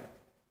claim.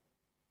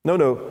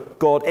 No,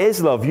 God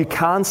is love. You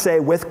can say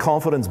with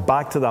confidence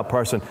back to that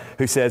person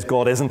who says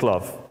God isn't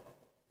love.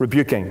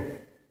 Rebuking.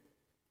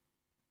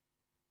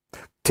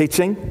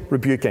 Teaching,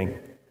 rebuking.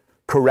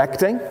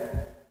 Correcting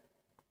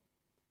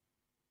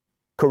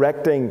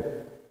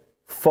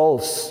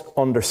false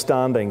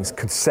understandings,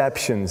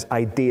 conceptions,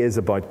 ideas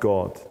about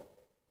God.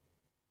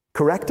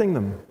 Correcting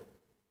them.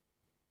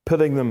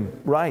 Putting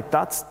them right.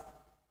 That's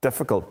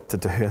difficult to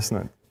do, isn't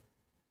it?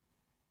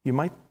 You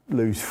might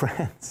lose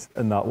friends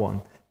in that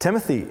one.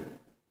 Timothy,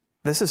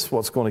 this is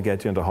what's going to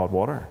get you into hot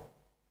water.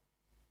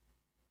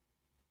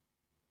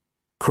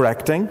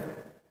 Correcting.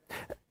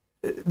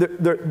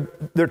 There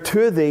are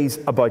two of these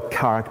about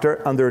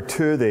character, and there are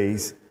two of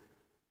these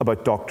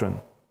about doctrine.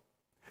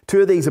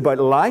 Two of these about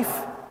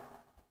life,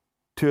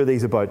 two of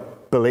these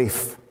about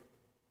belief.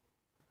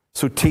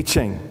 So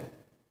teaching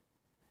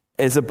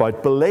is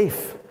about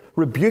belief.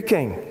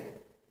 Rebuking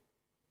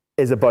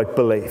is about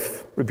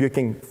belief,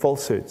 rebuking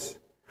falsehoods.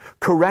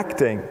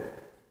 Correcting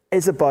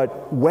is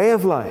about way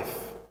of life.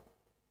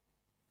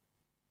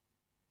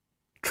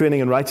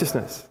 Training in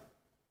righteousness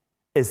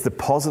is the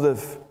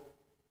positive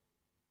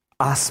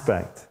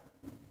aspect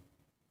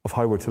of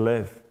how we're to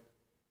live.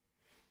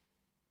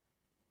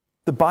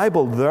 The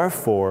Bible,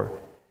 therefore,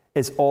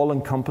 is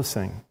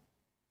all-encompassing.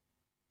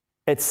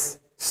 It's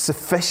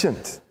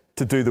sufficient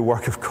to do the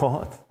work of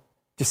God. Do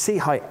you see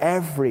how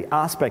every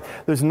aspect,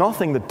 there's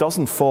nothing that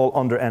doesn't fall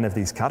under any of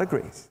these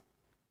categories.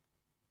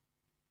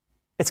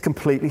 It's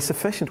completely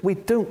sufficient. We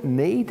don't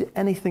need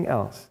anything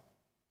else.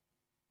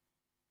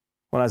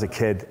 When I was a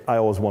kid, I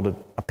always wanted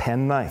a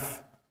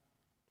penknife.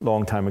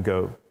 Long time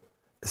ago.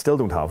 I still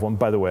don't have one,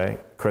 by the way.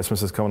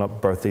 Christmas is coming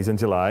up, birthday's in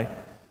July.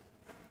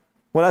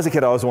 When I was a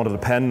kid, I always wanted a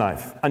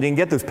penknife. And you can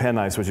get those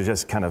penknives, which are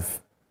just kind of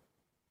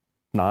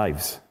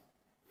knives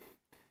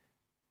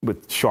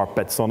with sharp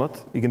bits on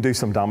it. You can do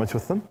some damage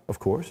with them, of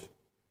course.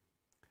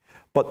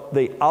 But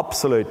the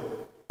absolute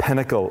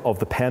pinnacle of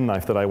the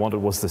penknife that I wanted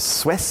was the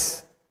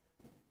Swiss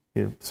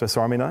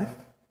Army knife.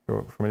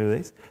 You're familiar with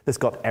these? It's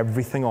got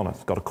everything on it.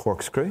 It's got a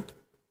corkscrew.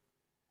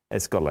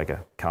 It's got like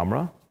a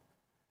camera.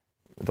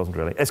 It doesn't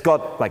really. It's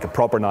got like a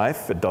proper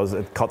knife.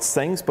 It cuts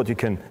things, but you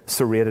can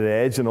serrated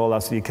edge and all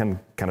that, so you can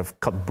kind of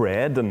cut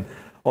bread and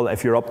all that.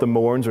 If you're up the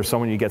Mourns or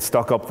someone, you get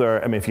stuck up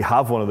there. I mean, if you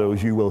have one of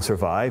those, you will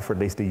survive for at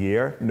least a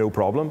year, no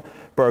problem.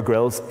 Bear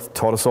Grylls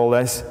taught us all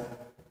this.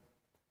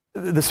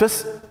 The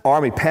Swiss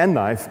Army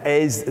penknife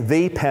is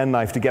the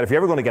penknife to get if you're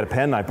ever going to get a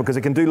penknife, because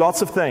it can do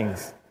lots of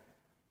things.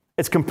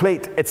 It's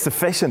complete. It's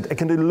sufficient. It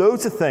can do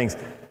loads of things.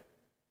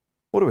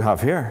 What do we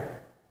have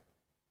here?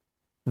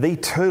 The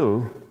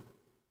tool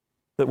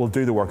that will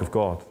do the work of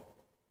God.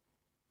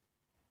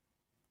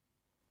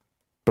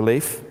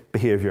 Belief,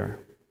 behavior.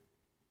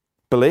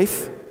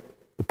 Belief,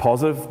 the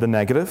positive, the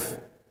negative,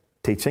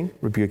 teaching,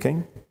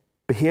 rebuking.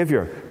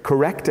 Behavior,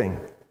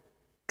 correcting,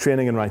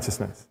 training in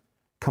righteousness.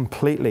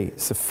 Completely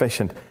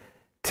sufficient.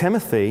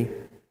 Timothy,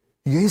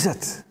 use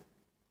it.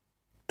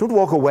 Don't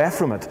walk away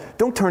from it.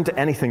 Don't turn to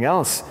anything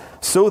else.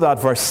 So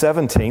that, verse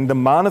 17, the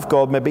man of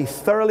God may be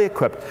thoroughly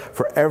equipped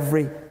for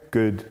every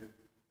good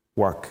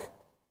work.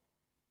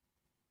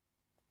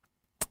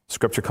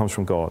 Scripture comes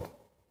from God.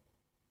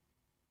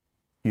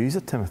 Use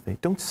it, Timothy.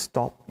 Don't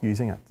stop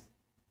using it.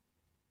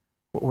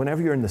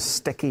 Whenever you're in the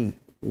sticky,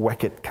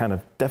 wicked, kind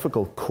of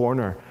difficult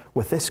corner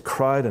with this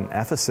crowd in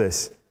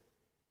Ephesus,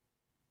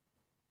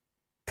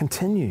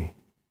 continue.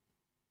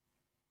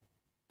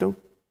 Don't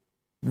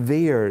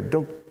veer.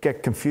 Don't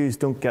get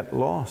confused. Don't get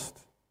lost.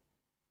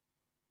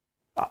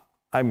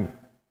 I'm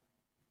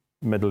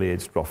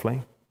middle-aged,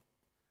 roughly.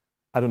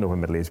 I don't know when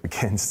middle age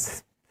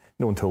begins.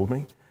 No one told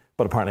me.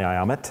 But apparently I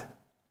am it.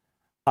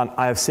 And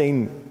I have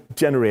seen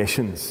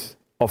generations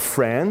of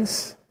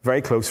friends,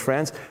 very close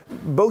friends,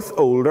 both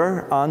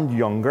older and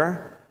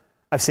younger.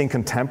 I've seen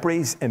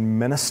contemporaries in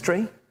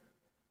ministry,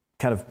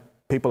 kind of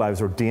people I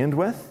was ordained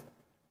with,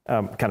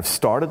 kind of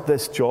started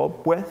this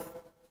job with.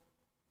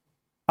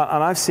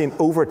 And I've seen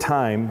over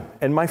time,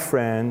 in my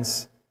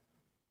friends,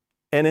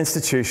 in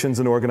institutions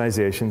and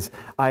organizations,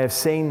 I have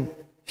seen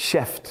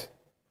shift,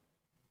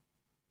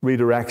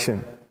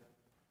 redirection,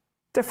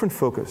 different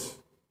focus.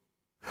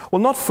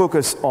 Well, not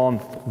focus on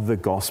the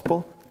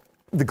gospel.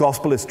 The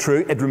gospel is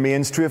true. It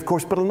remains true, of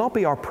course, but it'll not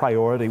be our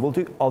priority. We'll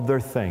do other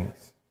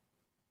things.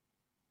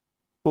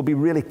 We'll be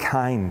really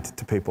kind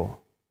to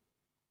people.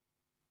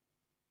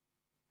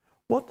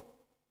 What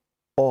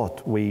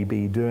ought we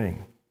be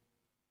doing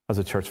as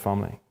a church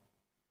family?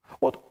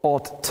 What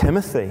ought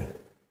Timothy,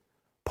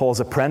 Paul's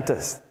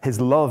apprentice, his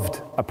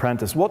loved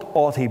apprentice, what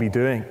ought he be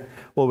doing?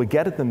 Well, we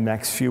get it in the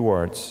next few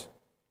words.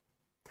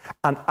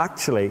 And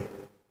actually,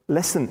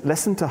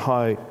 listen to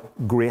how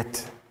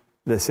great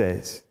this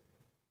is.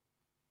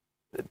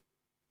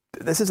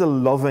 This is a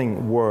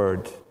loving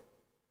word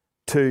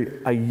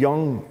to a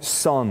young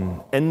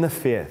son in the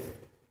faith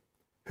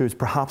who's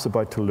perhaps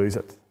about to lose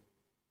it.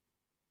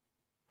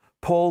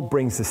 Paul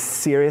brings the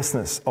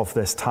seriousness of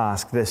this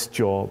task, this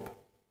job,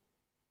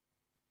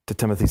 to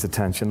Timothy's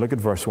attention. Look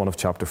at verse 1 of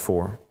chapter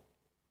 4.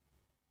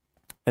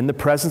 In the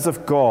presence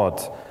of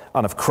God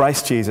and of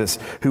Christ Jesus,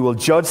 who will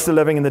judge the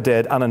living and the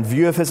dead, and in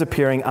view of his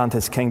appearing and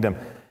his kingdom,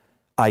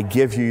 I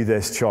give you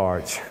this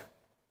charge.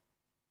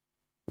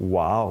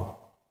 Wow.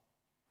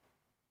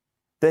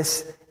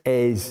 This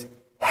is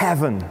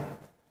heaven.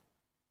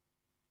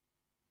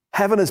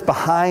 Heaven is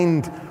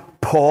behind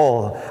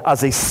Paul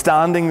as he's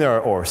standing there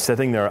or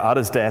sitting there at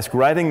his desk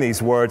writing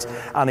these words,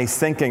 and he's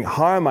thinking,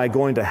 how am I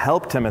going to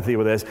help Timothy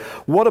with this?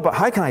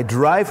 How can I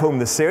drive home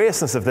the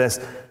seriousness of this?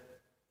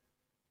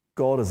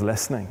 God is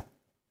listening.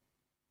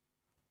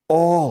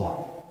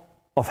 All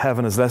of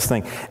heaven is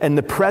listening. In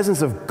the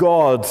presence of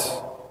God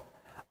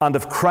and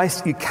of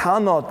Christ, you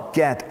cannot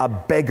get a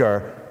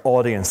bigger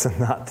audience than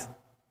that.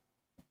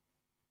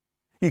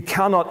 You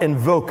cannot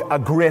invoke a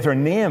greater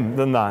name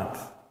than that.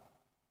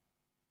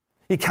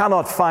 You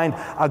cannot find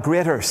a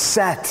greater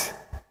set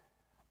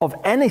of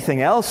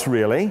anything else,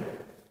 really,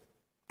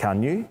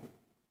 can you,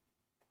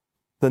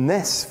 than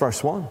this,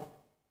 verse 1.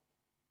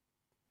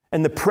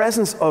 in the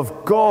presence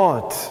of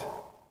God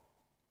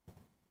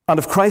and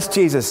of Christ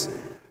Jesus,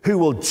 who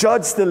will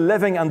judge the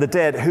living and the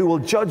dead, who will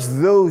judge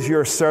those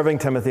you're serving,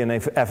 Timothy, in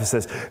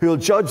Ephesus, who will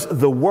judge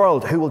the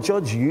world, who will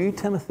judge you,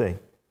 Timothy.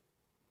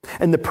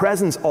 In the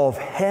presence of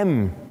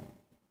him,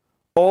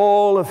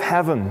 all of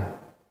heaven,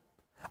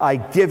 I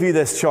give you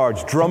this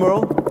charge.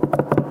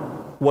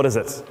 Drumroll, what is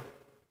it?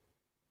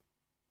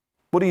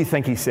 What do you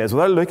think he says?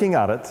 Without looking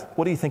at it,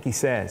 what do you think he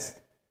says?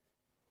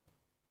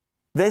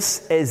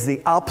 This is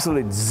the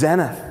absolute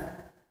zenith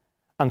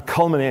and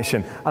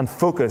culmination and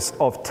focus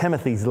of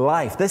Timothy's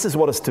life. This is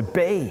what it's to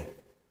be.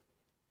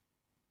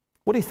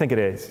 What do you think it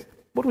is?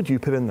 What would you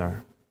put in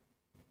there?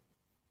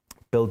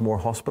 Build more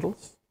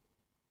hospitals?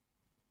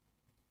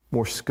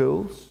 More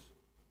schools?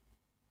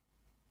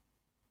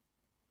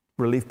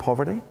 Relieve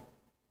poverty?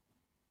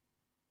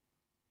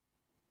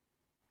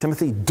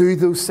 Timothy, do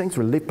those things.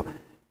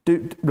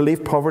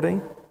 Relieve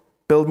poverty.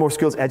 Build more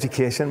schools.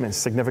 Education, I mean, it's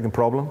a significant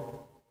problem.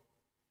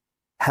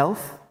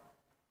 Health.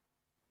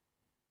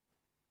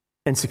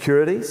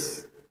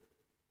 Insecurities.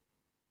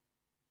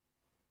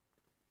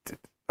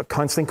 A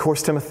counseling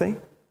course, Timothy.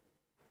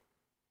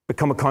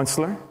 Become a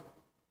counselor.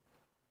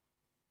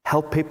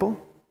 Help people.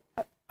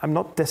 I'm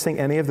not dissing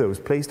any of those.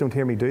 Please don't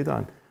hear me do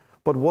that.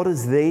 But what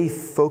is the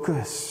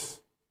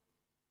focus?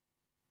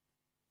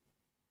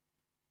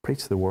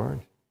 Preach the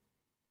word.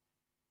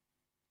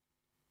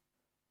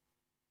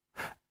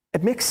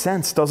 It makes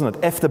sense, doesn't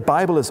it? If the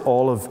Bible is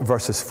all of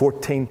verses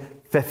 14,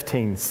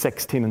 15,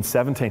 16, and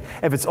 17,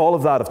 if it's all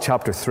of that of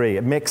chapter 3,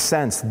 it makes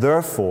sense.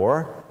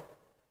 Therefore,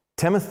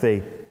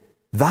 Timothy,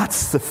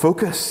 that's the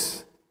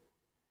focus.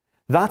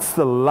 That's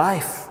the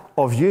life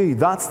of you.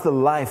 That's the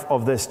life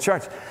of this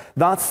church.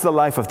 That's the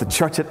life of the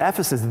church at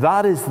Ephesus.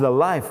 That is the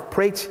life.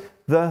 Preach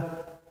the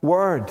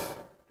word.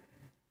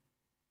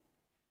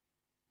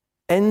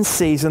 In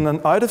season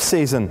and out of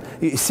season.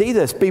 You see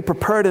this. Be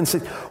prepared in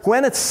season.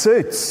 When it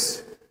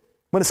suits,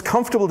 when it's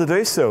comfortable to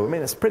do so. I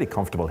mean, it's pretty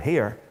comfortable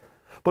here.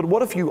 But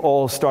what if you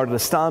all started to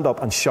stand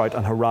up and shout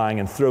and harangue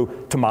and throw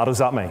tomatoes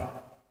at me?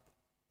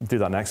 I'll do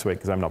that next week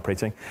because I'm not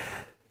preaching.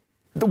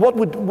 What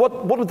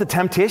would the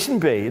temptation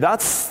be?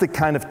 That's the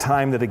kind of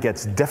time that it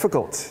gets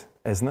difficult,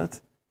 isn't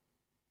it?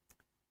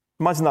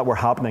 Imagine that were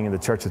happening in the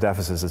church at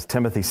Ephesus as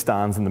Timothy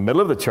stands in the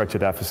middle of the church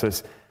at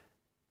Ephesus.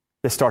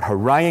 They start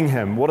haranguing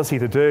him. What is he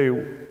to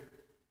do?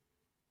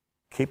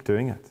 Keep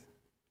doing it.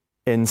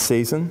 In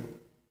season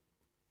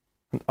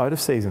and out of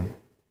season.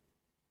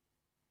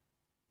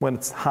 When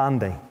it's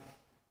handy,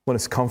 when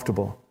it's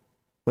comfortable,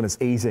 when it's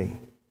easy,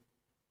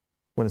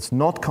 when it's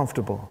not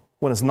comfortable,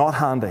 when it's not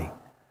handy,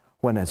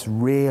 when it's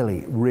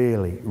really,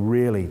 really,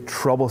 really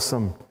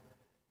troublesome,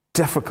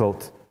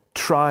 difficult,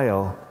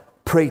 trial,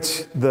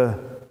 preach the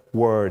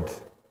word.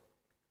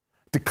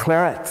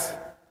 Declare it.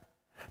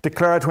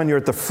 Declare it when you're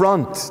at the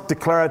front.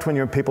 Declare it when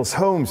you're in people's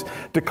homes.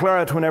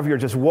 Declare it whenever you're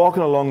just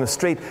walking along the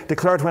street.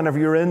 Declare it whenever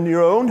you're in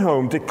your own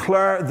home.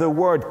 Declare the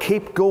word.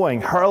 Keep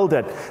going. Herald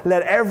it.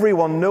 Let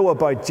everyone know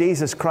about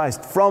Jesus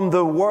Christ from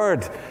the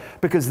word,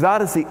 because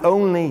that is the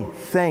only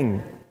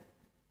thing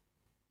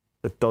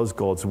that does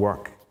God's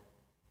work.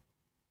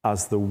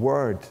 As the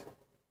word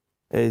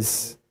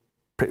is,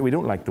 we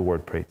don't like the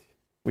word preach.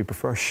 We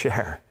prefer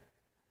share.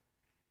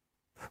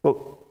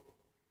 Well,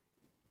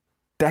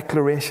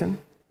 declaration,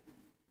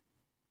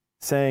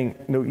 saying,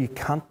 no, you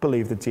can't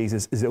believe that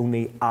Jesus is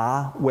only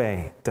a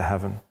way to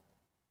heaven.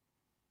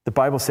 The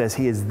Bible says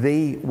he is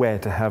the way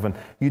to heaven.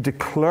 You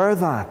declare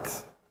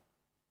that.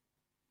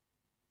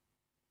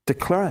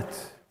 Declare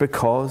it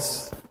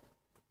because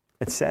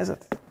it says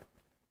it.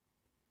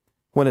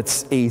 When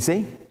it's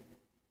easy,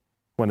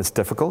 when it's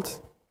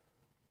difficult,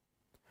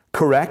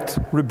 correct,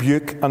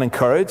 rebuke, and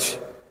encourage.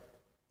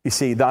 You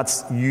see,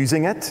 that's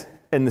using it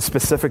in the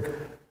specific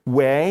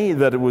way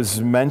that it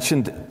was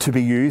mentioned to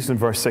be used in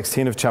verse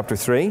 16 of chapter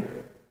 3.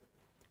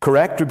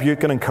 Correct,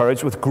 rebuke, and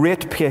encourage with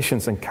great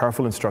patience and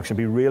careful instruction.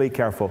 Be really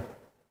careful,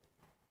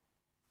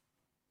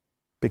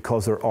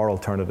 because there are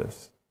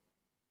alternatives.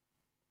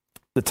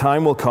 The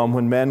time will come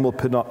when men will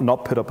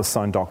not put up a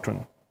sound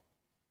doctrine.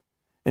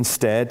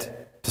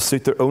 Instead, to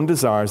suit their own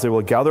desires, they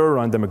will gather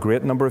around them a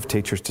great number of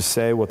teachers to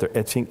say what their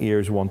itching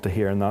ears want to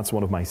hear. And that's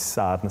one of my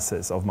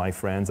sadnesses of my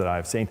friends that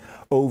I've seen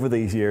over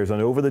these years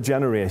and over the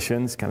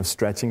generations, kind of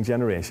stretching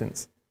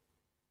generations.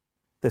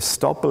 They've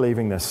stopped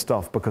believing this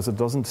stuff because it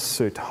doesn't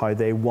suit how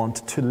they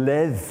want to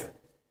live.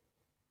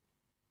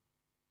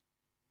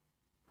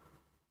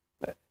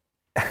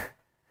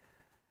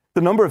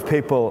 The number of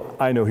people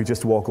I know who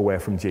just walk away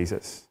from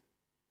Jesus.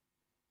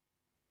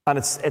 And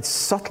it's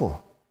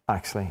subtle,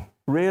 actually.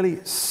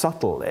 Really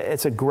subtle.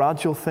 It's a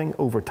gradual thing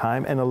over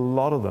time, and a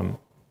lot of them,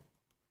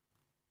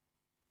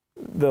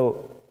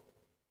 they'll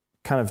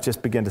kind of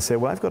just begin to say,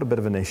 well, I've got a bit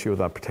of an issue with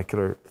that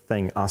particular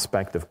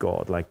aspect of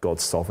God, like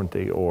God's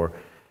sovereignty, or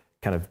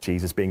kind of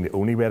Jesus being the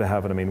only way to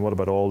heaven. I mean, what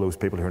about all those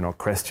people who are not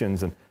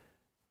Christians? And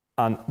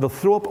they'll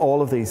throw up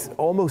all of these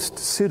almost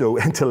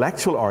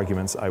pseudo-intellectual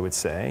arguments, I would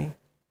say,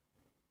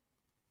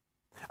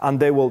 and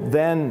they will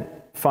then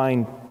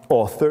find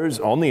authors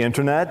on the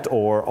internet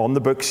or on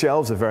the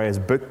bookshelves of various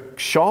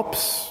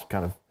bookshops,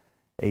 kind of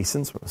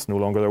ASINs, it's no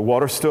longer their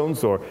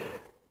Waterstones, or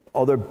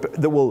other,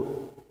 that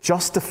will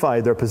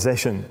justify their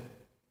position.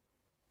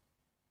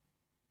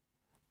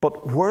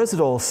 But where has it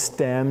all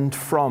stemmed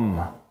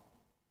from?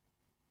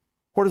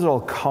 Where does it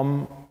all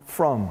come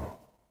from?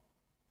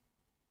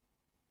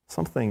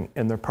 Something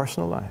in their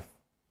personal life.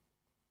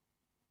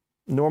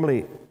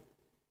 Normally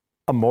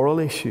a moral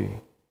issue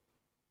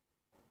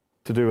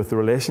to do with the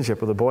relationship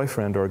with a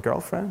boyfriend or a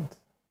girlfriend.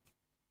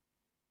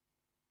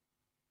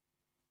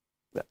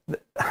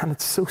 And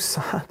it's so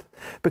sad,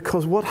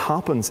 because what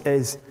happens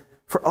is,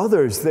 for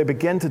others, they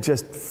begin to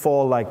just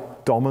fall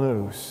like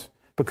dominoes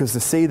because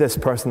they see this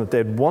person that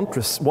they'd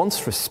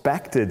once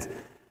respected,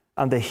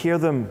 and they hear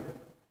them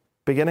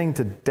beginning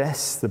to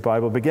diss the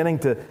Bible, beginning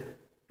to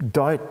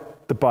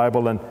doubt the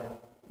Bible, and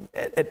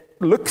it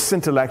looks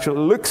intellectual, it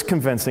looks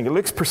convincing, it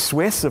looks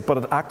persuasive, but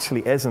it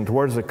actually isn't.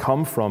 Where does it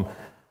come from?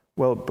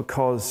 Well,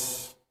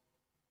 because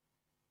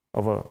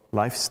of a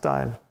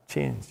lifestyle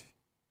change.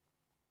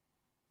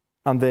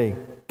 And they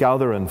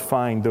gather and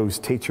find those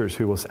teachers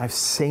who will say, I've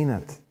seen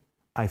it.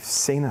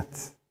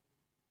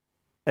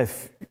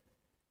 If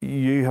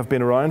you have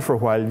been around for a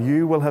while,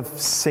 you will have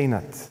seen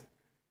it.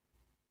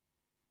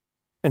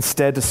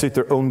 Instead, to suit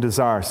their own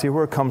desire. See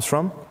where it comes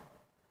from?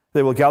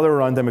 They will gather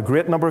around them a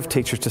great number of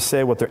teachers to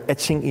say what their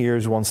itching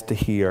ears wants to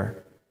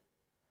hear.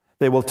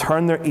 They will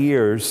turn their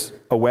ears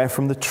away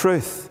from the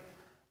truth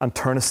and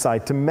turn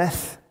aside to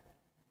myth.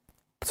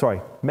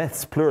 Sorry,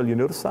 myths, plural, you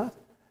notice that?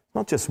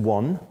 Not just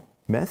one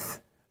myth.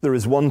 There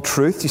is one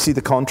truth. You see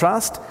the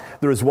contrast?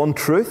 There is one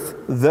truth,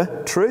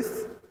 the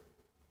truth.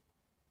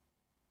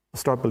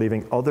 Start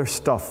believing other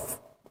stuff,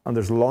 and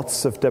there's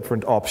lots of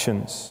different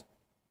options.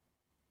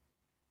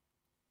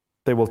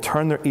 They will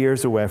turn their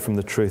ears away from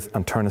the truth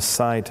and turn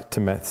aside to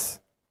myths.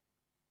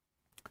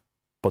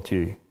 But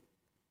you,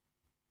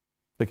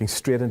 looking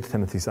straight into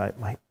Timothy's eye,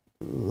 my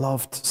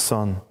loved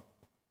son,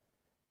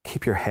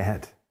 keep your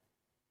head.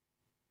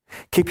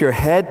 Keep your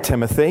head,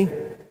 Timothy,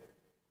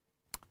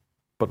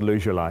 but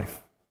lose your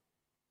life.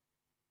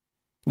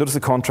 Notice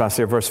the contrast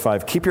here, verse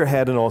 5. Keep your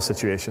head in all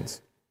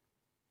situations.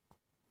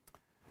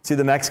 See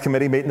the next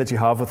committee meeting that you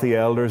have with the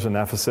elders in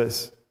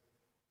Ephesus?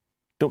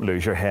 Don't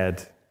lose your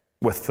head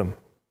with them.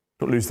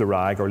 Don't lose the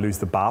rag or lose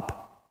the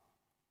bap.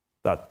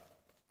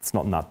 It's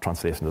not in that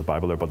translation of the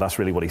Bible there, but that's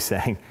really what he's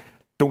saying.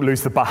 Don't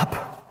lose the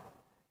bap.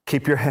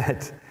 Keep your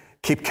head.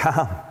 Keep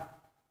calm.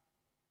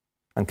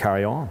 And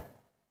carry on.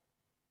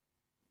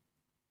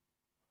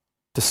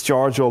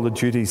 Discharge all the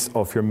duties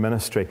of your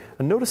ministry.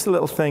 And notice the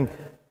little thing,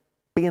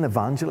 be an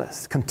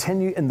evangelist.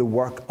 Continue in the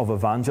work of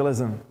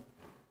evangelism.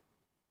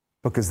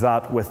 Because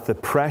that, with the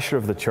pressure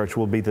of the church,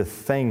 will be the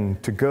thing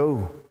to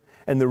go.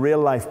 In the real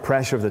life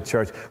pressure of the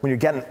church, when you're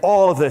getting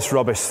all of this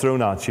rubbish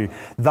thrown at you,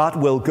 that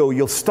will go.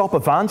 You'll stop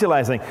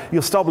evangelizing.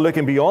 You'll stop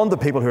looking beyond the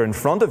people who are in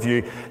front of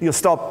you. You'll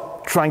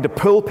stop trying to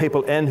pull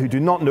people in who do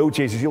not know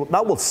Jesus.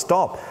 That will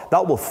stop.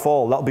 That will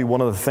fall. That will be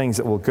one of the things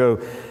that will go.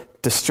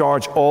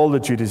 Discharge all the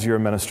duties of your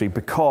ministry,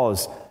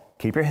 because,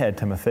 keep your head,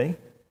 Timothy,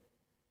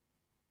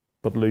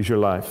 but lose your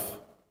life.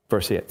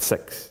 Verse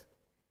 6.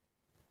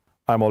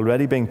 I'm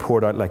already being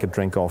poured out like a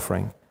drink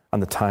offering,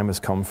 and the time has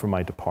come for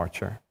my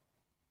departure.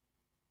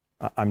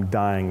 I'm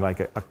dying like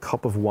a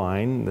cup of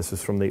wine. This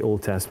is from the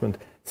Old Testament,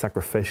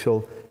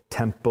 sacrificial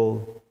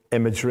temple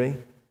imagery,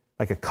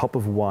 like a cup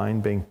of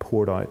wine being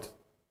poured out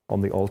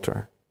on the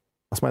altar.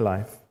 That's my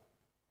life.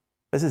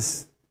 This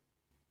is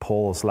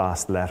Paul's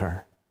last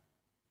letter.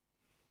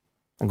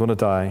 I'm going to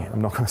die.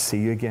 I'm not going to see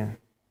you again.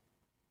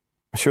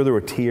 I'm sure there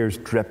were tears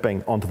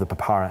dripping onto the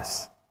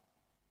papyrus.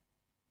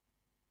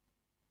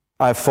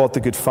 I have fought the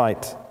good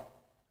fight.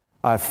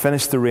 I have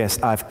finished the race.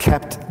 I have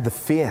kept the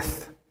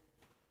faith.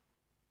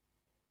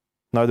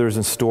 Now there is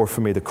in store for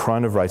me the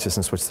crown of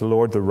righteousness, which the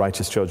Lord, the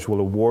righteous judge, will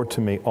award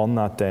to me on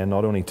that day,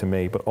 not only to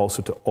me, but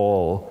also to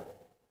all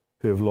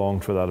who have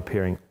longed for that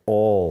appearing.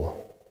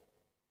 All.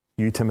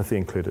 You, Timothy,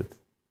 included.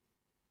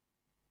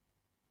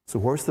 So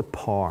where's the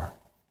power?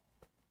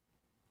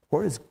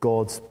 Where is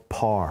God's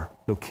power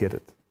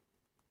located?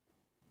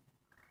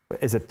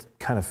 Is it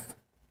kind of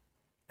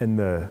in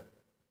the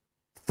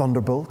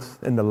thunderbolt,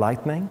 in the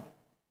lightning?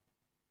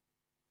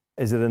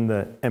 Is it in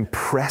the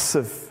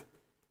impressive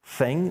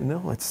thing?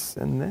 No, it's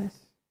in this.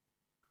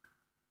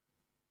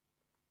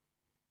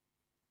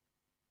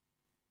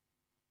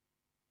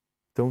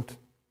 Don't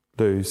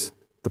lose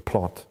the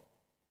plot,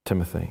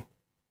 Timothy.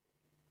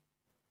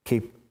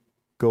 Keep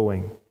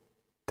going,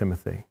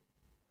 Timothy.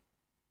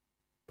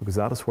 Because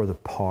that is where the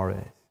power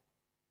is.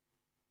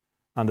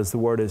 And as the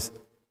word is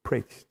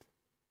preached,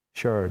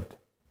 shared,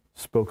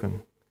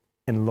 spoken,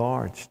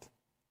 enlarged,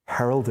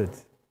 heralded,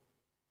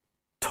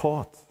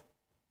 taught,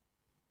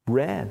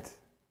 read,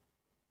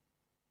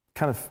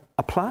 kind of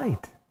applied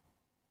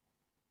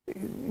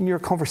in your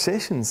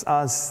conversations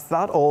as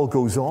that all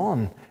goes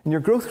on, in your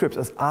growth groups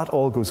as that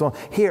all goes on,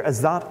 here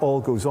as that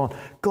all goes on,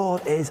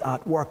 God is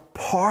at work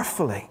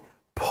powerfully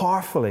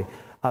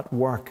at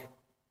work,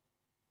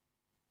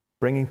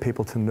 bringing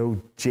people to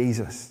know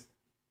Jesus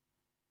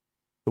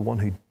the one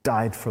who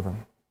died for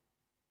them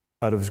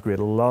out of his great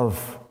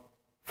love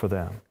for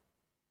them.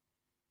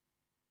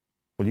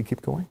 Will you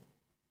keep going?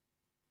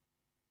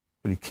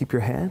 Will you keep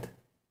your head?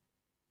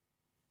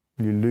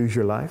 Will you lose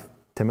your life,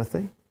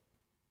 Timothy?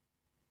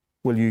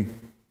 Will you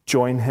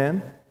join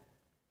him?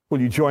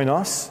 Will you join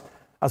us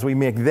as we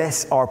make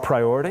this our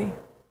priority?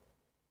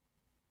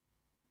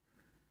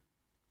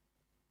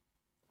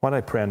 Why don't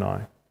I pray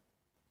now?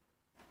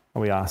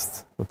 And we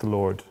ask that the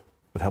Lord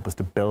would help us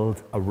to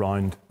build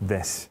around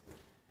this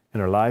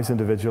in our lives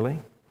individually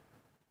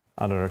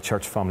and in our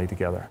church family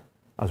together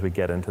as we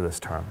get into this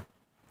term.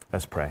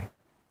 Let's pray.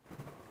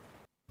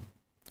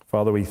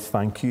 Father, we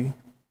thank you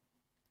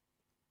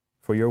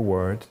for your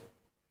word.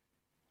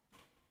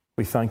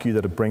 We thank you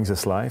that it brings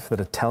us life, that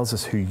it tells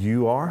us who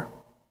you are,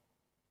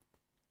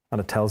 and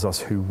it tells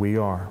us who we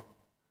are.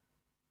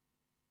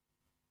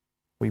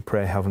 We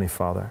pray, Heavenly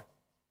Father,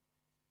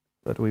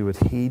 that we would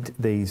heed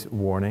these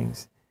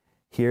warnings,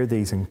 hear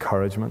these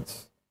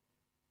encouragements.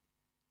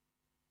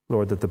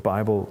 Lord, that the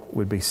Bible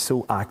would be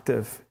so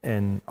active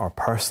in our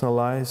personal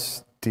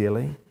lives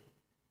daily,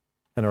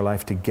 in our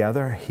life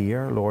together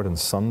here, Lord, on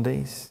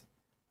Sundays,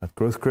 at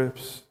growth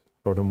groups,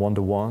 Lord, in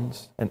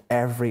one-to-ones, in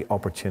every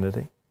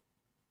opportunity.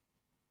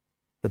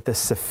 That this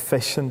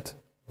sufficient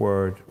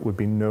word would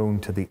be known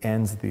to the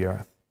ends of the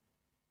earth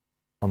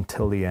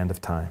until the end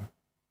of time.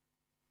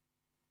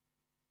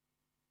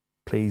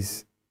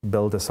 Please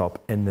build us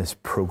up in this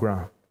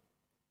program.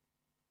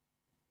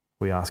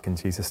 We ask in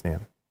Jesus'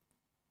 name.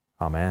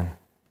 Amen.